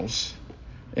commercials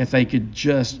if they could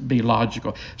just be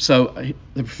logical. So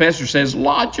the professor says,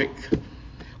 logic.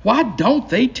 Why don't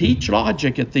they teach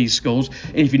logic at these schools?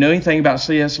 And if you know anything about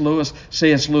C.S. Lewis,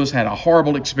 C.S. Lewis had a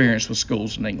horrible experience with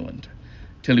schools in England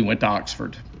till he went to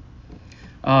Oxford.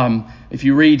 If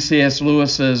you read C.S.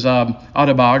 Lewis's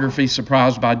autobiography,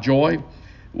 Surprised by Joy,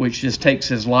 which just takes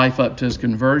his life up to his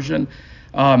conversion,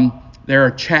 there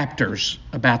are chapters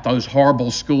about those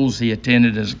horrible schools he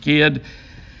attended as a kid.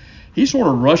 He sort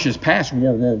of rushes past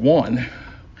World War I,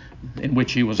 in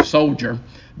which he was a soldier,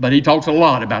 but he talks a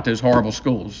lot about those horrible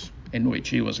schools in which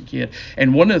he was a kid.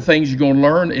 And one of the things you're going to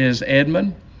learn is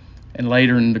Edmund, and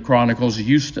later in the Chronicles,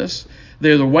 Eustace.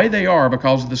 They're the way they are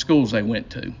because of the schools they went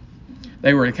to.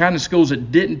 They were the kind of schools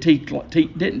that didn't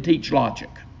teach logic.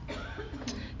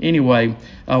 Anyway,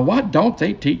 why don't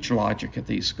they teach logic at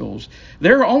these schools?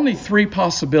 There are only three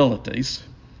possibilities.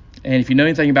 And if you know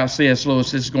anything about C.S.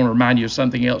 Lewis, this is going to remind you of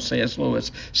something else C.S.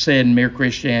 Lewis said in Mere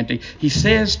Christianity. He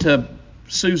says to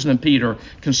Susan and Peter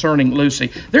concerning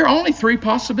Lucy, there are only three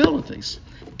possibilities.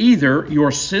 Either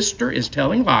your sister is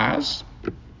telling lies,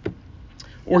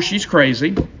 or she's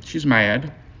crazy, she's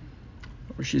mad,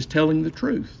 or she's telling the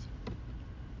truth.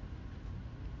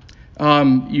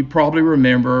 You probably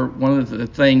remember one of the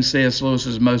things C.S. Lewis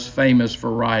is most famous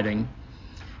for writing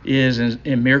is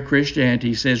in Mere Christianity.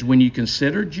 He says, when you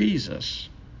consider Jesus,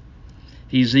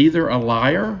 he's either a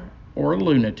liar or a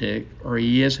lunatic, or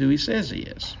he is who he says he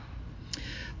is.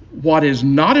 What is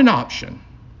not an option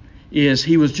is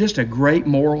he was just a great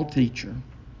moral teacher.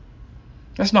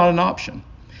 That's not an option.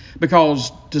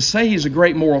 Because to say he's a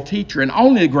great moral teacher, and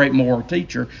only a great moral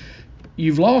teacher,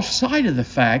 you've lost sight of the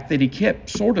fact that he kept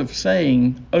sort of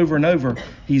saying over and over,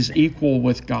 he's equal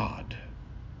with God.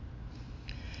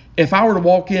 If I were to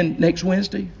walk in next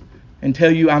Wednesday and tell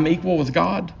you I'm equal with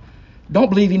God, don't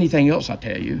believe anything else I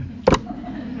tell you.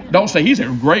 Don't say he's a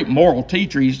great moral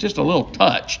teacher, he's just a little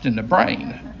touched in the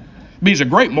brain. But he's a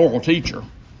great moral teacher.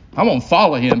 I'm going to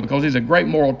follow him because he's a great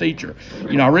moral teacher.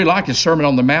 I really like his Sermon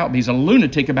on the Mount, but he's a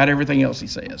lunatic about everything else he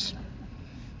says.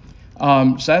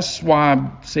 So that's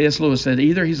why C.S. Lewis said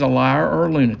either he's a liar or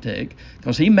a lunatic,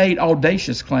 because he made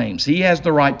audacious claims. He has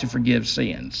the right to forgive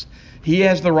sins. He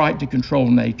has the right to control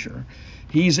nature.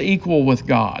 He's equal with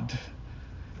God.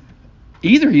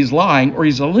 Either he's lying or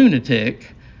he's a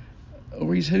lunatic,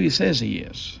 or he's who he says he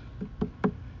is.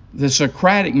 The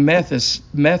Socratic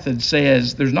method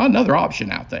says there's not another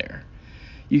option out there.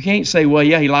 You can't say, well,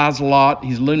 yeah, he lies a lot,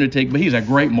 he's a lunatic, but he's a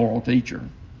great moral teacher.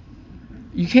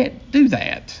 You can't do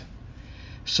that.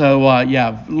 So,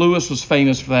 Lewis was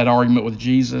famous for that argument with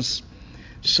Jesus.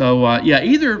 So,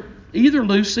 either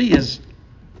Lucy is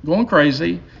going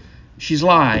crazy, she's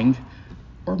lying,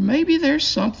 or maybe there's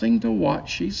something to what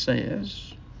she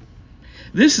says.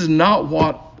 This is not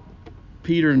what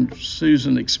Peter and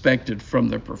Susan expected from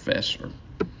the professor.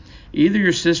 Either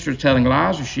your sister is telling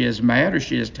lies, or she is mad, or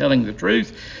she is telling the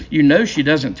truth. You know she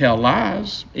doesn't tell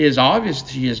lies. It is obvious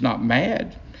she is not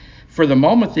mad. For the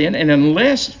moment then, and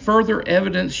unless further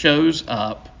evidence shows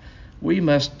up, we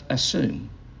must assume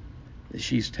that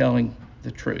she's telling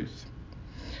the truth.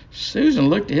 Susan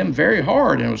looked at him very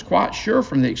hard and was quite sure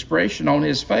from the expression on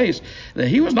his face that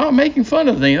he was not making fun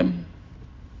of them.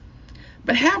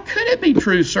 But how could it be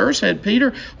true, sir, said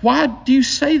Peter. Why do you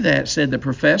say that, said the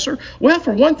professor. Well,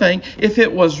 for one thing, if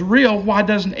it was real, why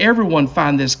doesn't everyone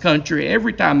find this country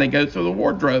every time they go through the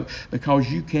wardrobe?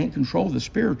 Because you can't control the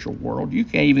spiritual world. You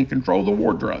can't even control the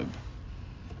wardrobe.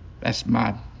 That's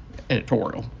my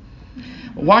editorial.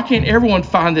 Why can't everyone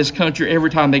find this country every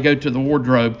time they go to the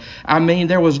wardrobe? I mean,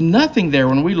 there was nothing there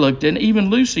when we looked in. Even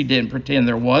Lucy didn't pretend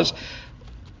there was.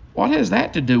 What has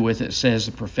that to do with it, says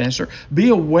the professor? Be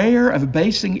aware of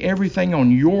basing everything on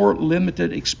your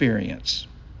limited experience.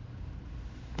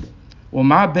 Well,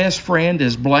 my best friend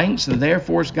is blank, so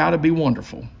therefore it's got to be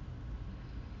wonderful.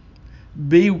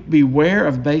 Beware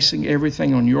of basing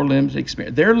everything on your limited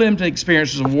experience. Their limited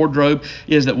experience of wardrobe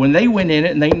is that when they went in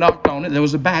it and they knocked on it, there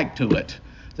was a back to it.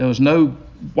 There was no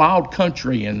wild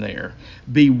country in there.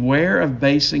 Beware of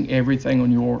basing everything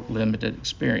on your limited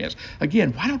experience.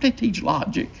 Again, why don't they teach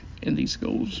logic in these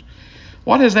schools?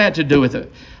 What has that to do with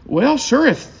it? Well, sure,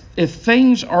 if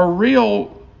things are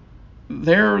real,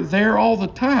 they're there all the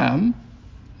time.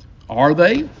 Are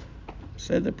they?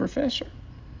 Said the professor.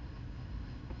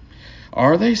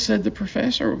 Are they? Said the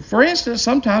professor. For instance,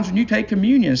 sometimes when you take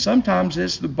communion, sometimes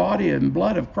it's the body and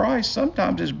blood of Christ,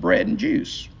 sometimes it's bread and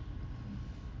juice.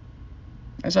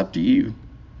 That's up to you.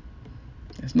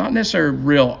 It's not necessarily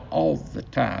real all the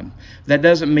time. That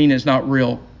doesn't mean it's not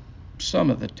real some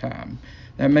of the time.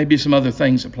 There may be some other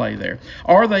things at play there.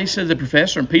 Are they? Said the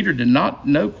professor, and Peter did not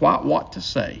know quite what to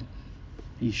say.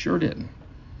 He sure didn't.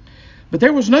 But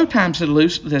there was no time, said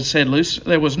Lucy.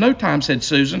 There was no time, said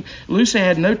Susan. Lucy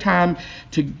had no time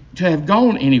to have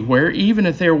gone anywhere, even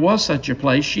if there was such a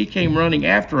place. She came running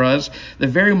after us the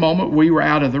very moment we were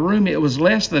out of the room. It was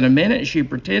less than a minute. She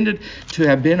pretended to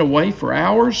have been away for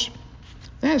hours.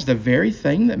 That is the very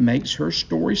thing that makes her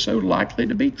story so likely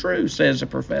to be true, says the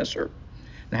professor.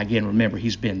 Now, again, remember,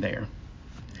 he's been there.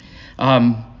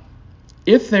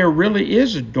 If there really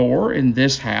is a door in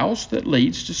this house that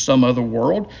leads to some other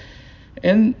world,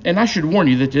 and I should warn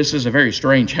you that this is a very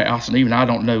strange house, and even I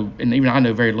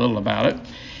know very little about it.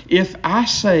 If I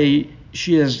say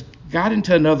she has got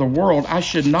into another world, I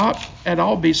should not at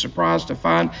all be surprised to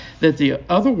find that the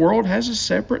other world has a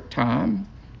separate time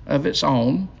of its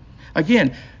own.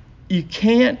 Again, you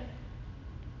can't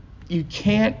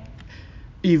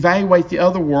evaluate the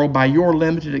other world by your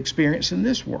limited experience in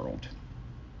this world.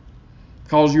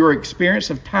 Because your experience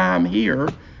of time here,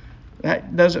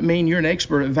 that doesn't mean you're an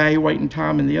expert at evaluating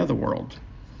time in the other world.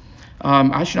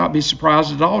 I should not be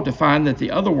surprised at all to find that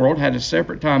the other world had a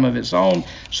separate time of its own,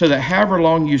 so that however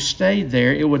long you stayed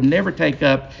there, it would never take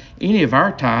up any of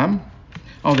our time.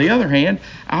 On the other hand,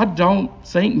 I don't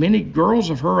think many girls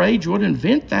of her age would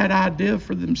invent that idea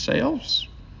for themselves.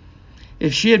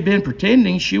 If she had been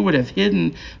pretending, she would have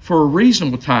hidden for a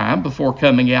reasonable time before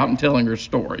coming out and telling her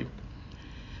story.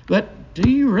 But do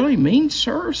you really mean,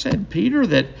 sir, said Peter,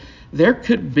 that there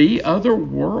could be other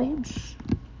worlds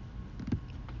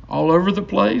all over the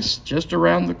place, just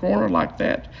around the corner like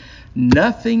that?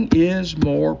 Nothing is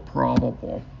more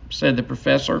probable, said the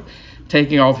professor,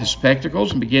 taking off his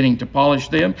spectacles and beginning to polish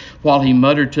them, while he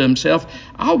muttered to himself,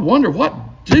 I wonder what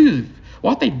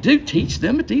they do teach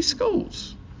them at these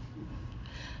schools.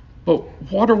 But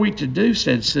what are we to do,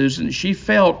 said Susan. She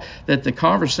felt that the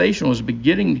conversation was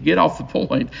beginning to get off the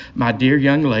point. My dear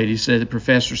young lady, said the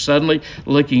professor, suddenly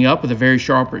looking up with a very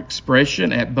sharp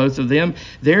expression at both of them.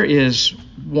 There is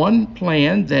one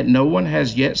plan that no one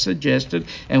has yet suggested,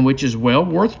 and which is well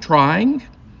worth trying.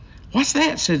 What's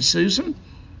that? Said Susan.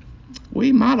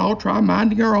 We might all try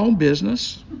minding our own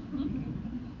business,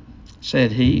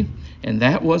 said he. And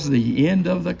that was the end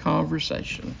of the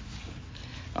conversation.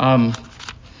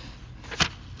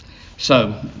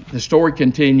 So the story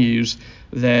continues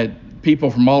that people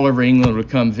from all over England would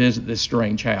come visit this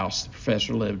strange house the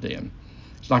professor lived in.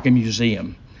 It's like a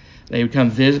museum. They would come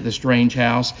visit the strange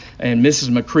house, and Mrs.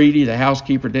 McCready, the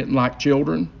housekeeper, didn't like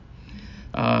children.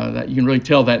 You can really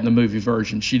tell that in the movie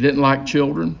version. She didn't like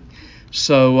children.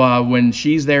 So when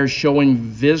she's there showing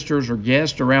visitors or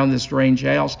guests around this strange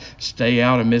house, stay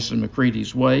out of Mrs.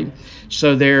 McCready's way.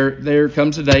 So there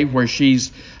comes a day where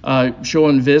she's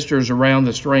showing visitors around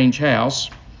the strange house,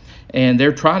 and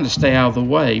they're trying to stay out of the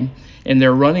way, and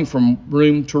they're running from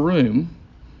room to room,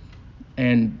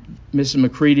 and Mrs.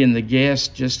 McCready and the guests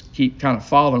just keep kind of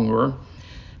following her.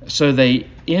 So they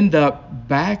end up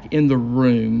back in the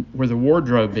room where the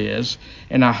wardrobe is,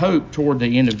 and I hope toward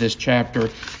the end of this chapter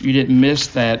you didn't miss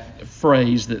that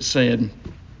phrase that said,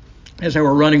 as they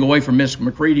were running away from Miss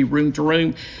McCready room to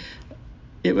room,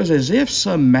 it was as if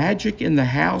some magic in the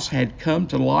house had come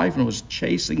to life and was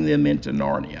chasing them into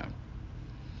Narnia.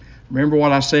 Remember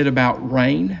what I said about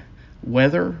rain,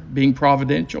 weather being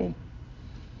providential?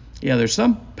 Yeah, there's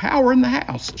some power in the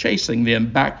house chasing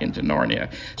them back into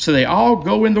Narnia. So they all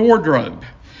go in the wardrobe.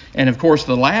 And of course,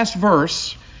 the last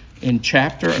sentence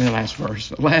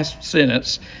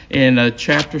in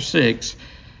chapter 6,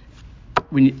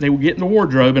 when they will get in the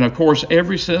wardrobe, and of course,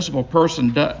 every sensible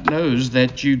person knows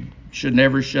that you should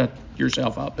never shut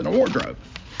yourself up in a wardrobe.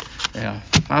 Yeah,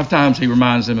 5 times he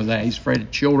reminds them of that. He's afraid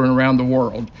of children around the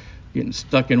world getting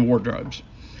stuck in wardrobes.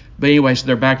 But anyway, so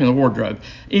they're back in the wardrobe.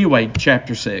 Anyway,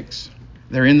 chapter 6.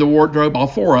 They're in the wardrobe, all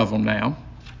 4 of them now.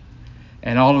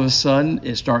 And all of a sudden,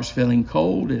 it starts feeling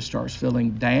cold. It starts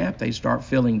feeling damp. They start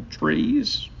feeling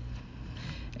trees.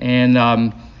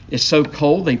 And it's so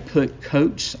cold, they put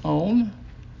coats on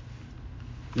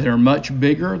that are much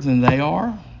bigger than they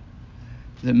are,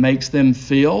 that makes them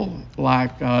feel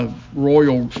like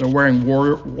they're wearing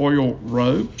royal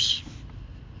robes.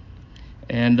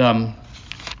 And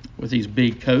with these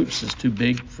big coats, it's too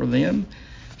big for them.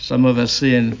 Some of us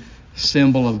see a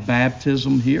symbol of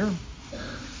baptism here.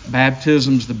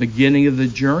 Baptism's the beginning of the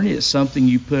journey. It's something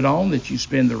you put on that you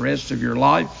spend the rest of your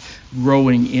life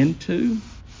growing into.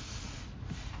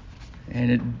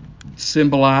 And it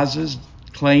symbolizes,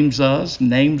 claims us,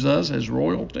 names us as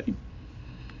royalty.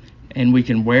 And we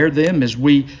can wear them as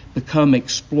we become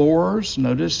explorers.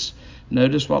 Notice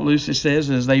what Lucy says,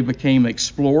 as they became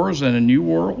explorers in a new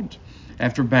world.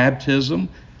 After baptism,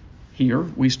 here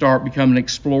we start becoming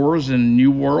explorers in a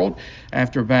new world.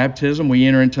 After baptism, we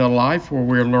enter into a life where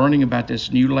we're learning about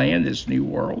this new land, this new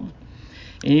world.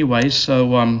 Anyway,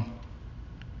 so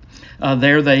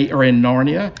there they are in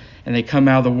Narnia, and they come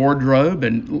out of the wardrobe,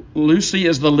 and Lucy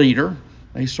is the leader.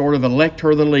 They sort of elect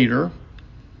her the leader.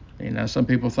 Some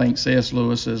people think C.S.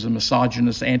 Lewis is a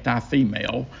misogynist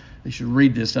anti-female. They should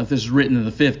read this stuff. This is written in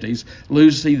the 50s.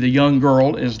 Lucy, the young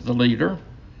girl, is the leader.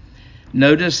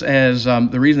 Notice as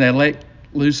the reason they elect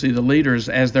Lucy the leader is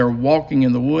as they're walking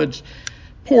in the woods,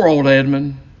 poor old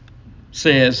Edmund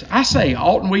says, I say,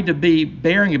 oughtn't we to be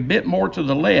bearing a bit more to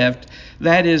the left?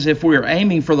 That is, if we're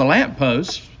aiming for the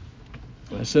lamppost.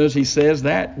 As soon as he says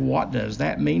that, what does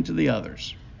that mean to the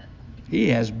others? He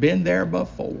has been there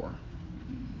before.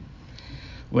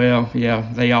 Well, yeah,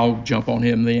 they all jump on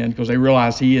him then because they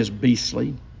realize he is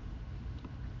beastly.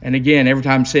 And again, every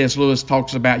time C.S. Lewis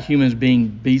talks about humans being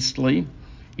beastly,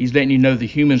 he's letting you know the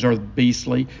humans are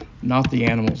beastly, not the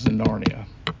animals in Narnia.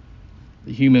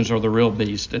 The humans are the real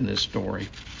beast in this story.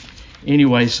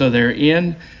 Anyway, so they're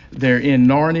in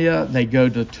Narnia. They go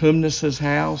to Tumnus's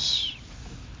house.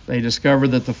 They discover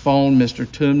that the faun, Mr.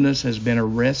 Tumnus, has been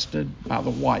arrested by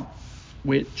the White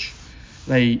Witch.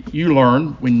 You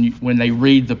learn when they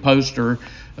read the poster,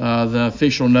 the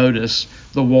official notice,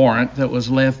 the warrant that was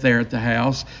left there at the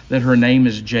house, that her name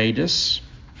is Jadis.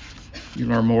 You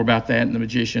learn more about that in The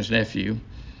Magician's Nephew.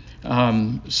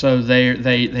 So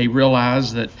they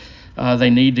realize that they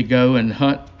need to go and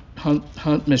hunt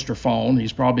Mr. Faun.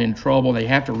 He's probably in trouble. They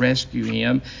have to rescue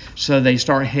him. So they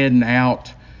start heading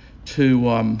out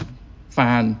to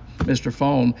find Mr.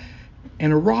 Faun.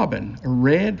 And a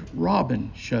red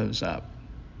robin shows up.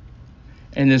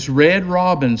 And this red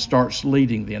robin starts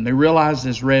leading them. They realize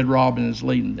this red robin is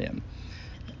leading them.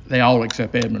 They all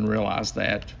except Edmund realize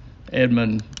that.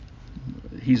 Edmund,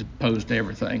 he's opposed to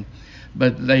everything.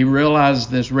 But they realize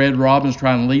this red robin's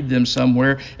trying to lead them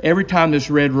somewhere. Every time this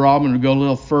red robin would go a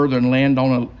little further and land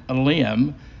on a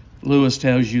limb, Lewis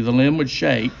tells you the limb would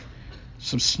shake,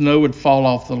 some snow would fall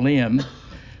off the limb.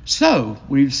 So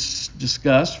we've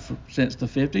discussed since the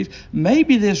 50s,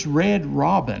 maybe this red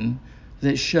robin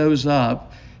that shows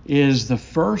up is the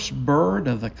first bird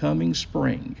of the coming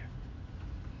spring,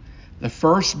 the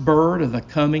first bird of the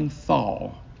coming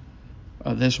thaw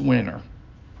of this winter.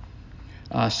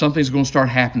 Something's going to start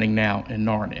happening now in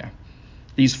Narnia.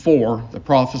 These 4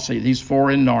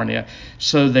 in Narnia,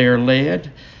 so they're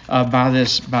led by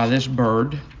this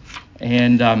bird,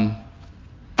 and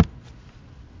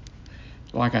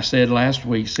like I said last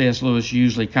week, C.S. Lewis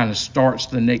usually kind of starts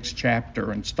the next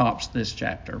chapter and stops this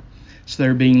chapter. So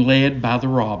they're being led by the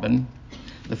robin,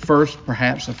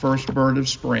 perhaps the first bird of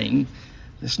spring,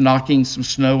 that's knocking some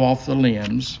snow off the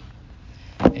limbs,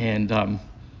 and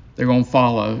they're going to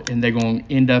follow, and they're going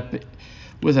to end up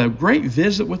with a great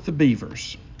visit with the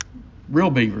beavers, real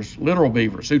beavers, literal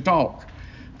beavers who talk.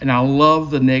 And I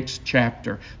love the next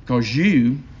chapter because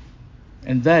you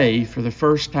and they, for the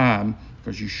first time,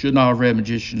 because you should not have read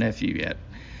Magician's Nephew yet,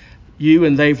 you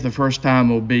and they for the first time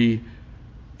will be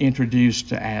introduced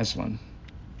to Aslan.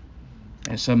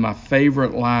 And some of my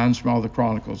favorite lines from all the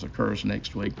Chronicles occurs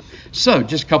next week. So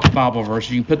just a couple of Bible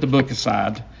verses. You can put the book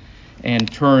aside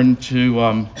and turn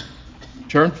to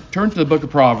the book of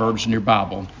Proverbs in your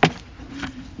Bible.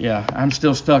 Yeah, I'm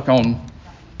still stuck on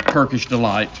Turkish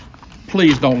Delight.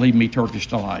 Please don't leave me Turkish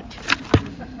Delight.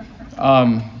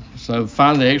 So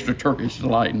find the extra Turkish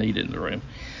Delight and eat it in the room.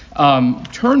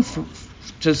 Turn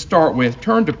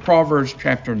to Proverbs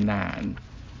chapter 9.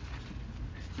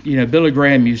 Billy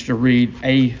Graham used to read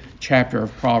a chapter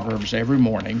of Proverbs every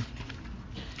morning.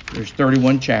 There's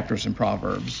 31 chapters in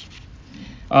Proverbs.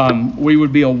 We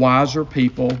would be a wiser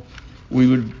people. We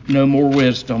would know more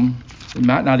wisdom. We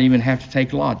might not even have to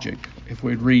take logic if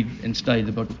we'd read and study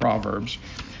the book of Proverbs.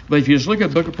 But if you just look at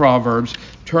the book of Proverbs,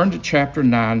 turn to chapter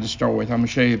 9 to start with. I'm going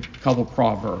to show you a couple of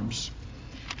Proverbs.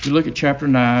 If you look at chapter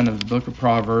 9 of the book of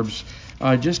Proverbs,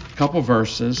 just a couple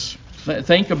verses.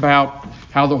 Think about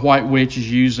how the white witch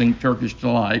is using Turkish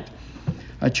Delight.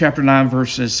 Chapter 9,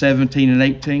 verses 17 and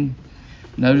 18.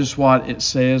 Notice what it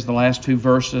says, the last two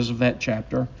verses of that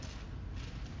chapter.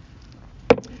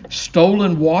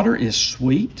 Stolen water is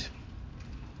sweet,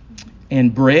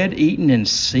 and bread eaten in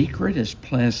secret is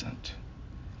pleasant.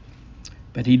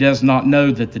 But he does not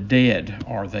know that the dead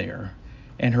are there,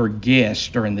 and her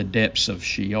guests are in the depths of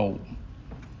Sheol.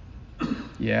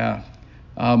 Yeah.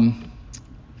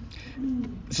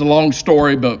 It's a long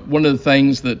story, but one of the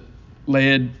things that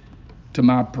led to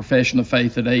my profession of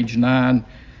faith at age 9,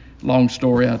 long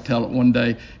story, I'll tell it one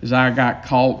day, is I got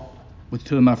caught with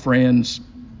two of my friends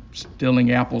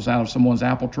stealing apples out of someone's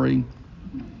apple tree.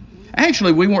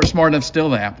 Actually, we weren't smart enough to steal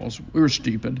the apples. We were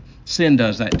stupid. Sin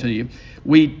does that to you.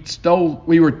 We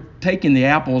were taking the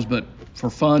apples, but for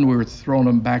fun, we were throwing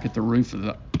them back at the roof of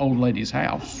the old lady's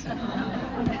house.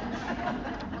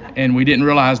 And we didn't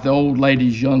realize the old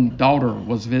lady's young daughter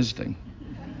was visiting,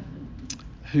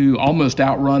 who almost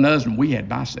outrun us, and we had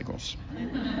bicycles.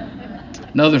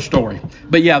 Another story.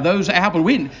 But yeah, those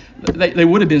apples, they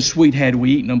would have been sweet had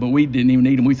we eaten them, but we didn't even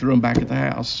eat them. We threw them back at the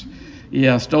house.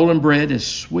 Yeah, stolen bread is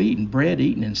sweet, and bread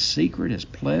eaten in secret is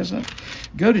pleasant.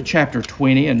 Go to chapter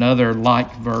 20, another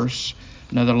like verse,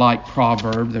 another like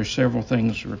proverb. There's several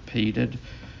things repeated.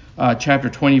 Chapter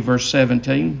 20, verse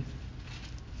 17.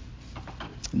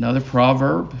 Another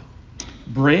proverb.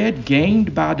 Bread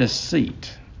gained by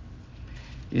deceit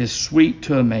is sweet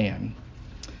to a man,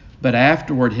 but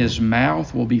afterward his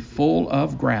mouth will be full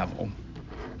of gravel.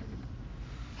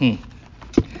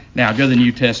 Now go to the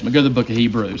New Testament. Go to the book of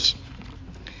Hebrews.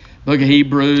 Book of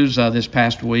Hebrews, this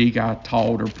past week I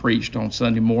taught or preached on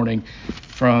Sunday morning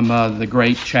from the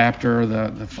great chapter,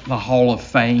 the Hall of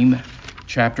Fame,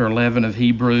 chapter 11 of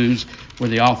Hebrews, where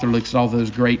the author looks at all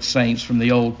those great saints from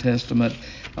the Old Testament.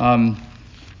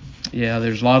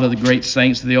 There's a lot of the great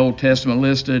saints of the Old Testament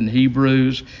listed in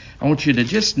Hebrews. I want you to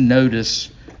just notice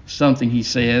something he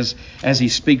says as he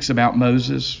speaks about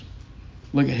Moses.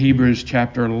 Look at Hebrews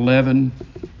chapter 11.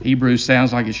 Hebrews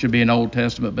sounds like it should be an Old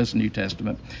Testament, but it's a New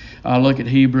Testament. Look at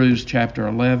Hebrews chapter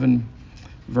 11,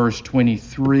 verse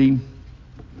 23.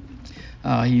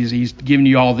 He's giving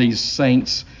you all these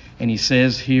saints, and he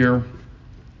says here,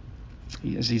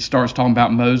 as he starts talking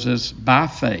about Moses, by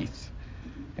faith.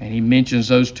 And he mentions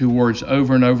those two words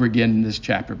over and over again in this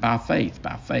chapter. By faith,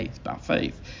 by faith, by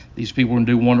faith. These people can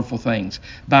do wonderful things.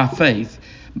 By faith,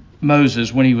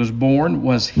 Moses, when he was born,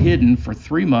 was hidden for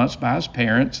 3 months by his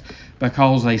parents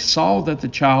because they saw that the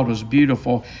child was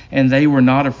beautiful and they were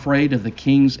not afraid of the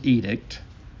king's edict.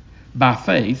 By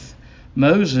faith,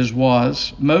 Moses,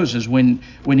 when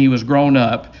he was grown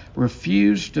up,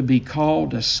 refused to be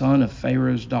called a son of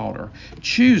Pharaoh's daughter,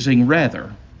 choosing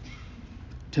rather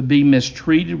to be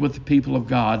mistreated with the people of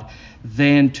God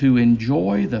than to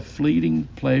enjoy the fleeting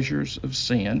pleasures of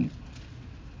sin.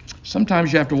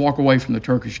 Sometimes you have to walk away from the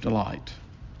Turkish Delight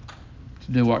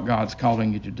to do what God's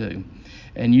calling you to do.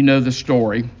 And you know the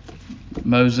story.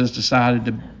 Moses decided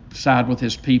to side with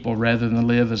his people rather than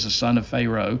live as a son of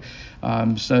Pharaoh.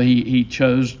 So he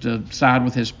chose to side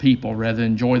with his people rather than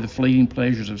enjoy the fleeting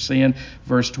pleasures of sin.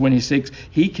 Verse 26,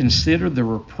 he considered the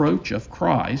reproach of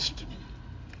Christ.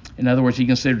 In other words, he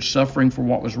considered suffering for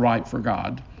what was right for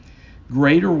God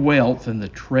greater wealth than the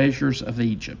treasures of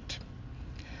Egypt.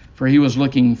 For he was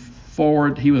looking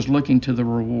to the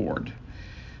reward.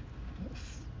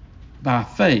 By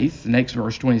faith, the next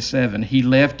verse 27, he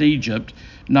left Egypt,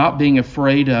 not being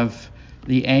afraid of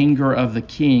the anger of the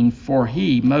king, for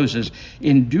he, Moses,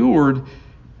 endured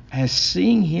as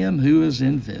seeing him who is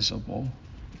invisible.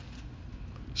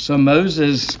 So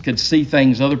Moses could see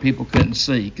things other people couldn't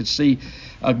see. He could see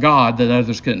a God that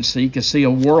others couldn't see. He could see a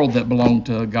world that belonged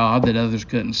to a God that others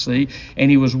couldn't see.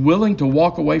 And he was willing to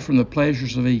walk away from the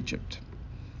pleasures of Egypt.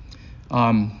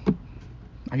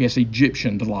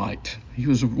 Egyptian delight. He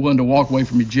was willing to walk away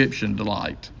from Egyptian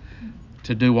delight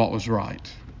to do what was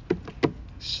right.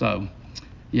 So,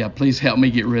 please help me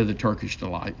get rid of the Turkish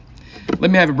delight.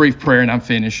 Let me have a brief prayer and I'm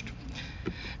finished.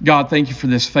 God, thank you for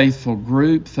this faithful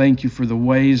group. Thank you for the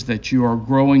ways that you are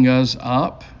growing us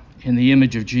up in the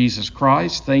image of Jesus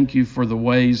Christ. Thank you for the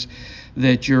ways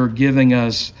that you're giving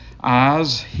us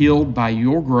eyes healed by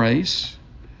your grace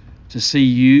to see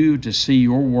you, to see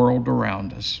your world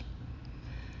around us.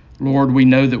 Lord, we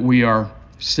know that we are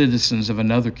citizens of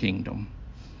another kingdom.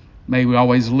 May we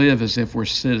always live as if we're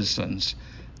citizens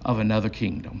of another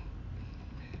kingdom.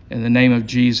 In the name of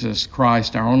Jesus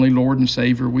Christ, our only Lord and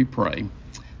Savior, we pray.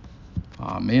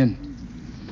 Amen.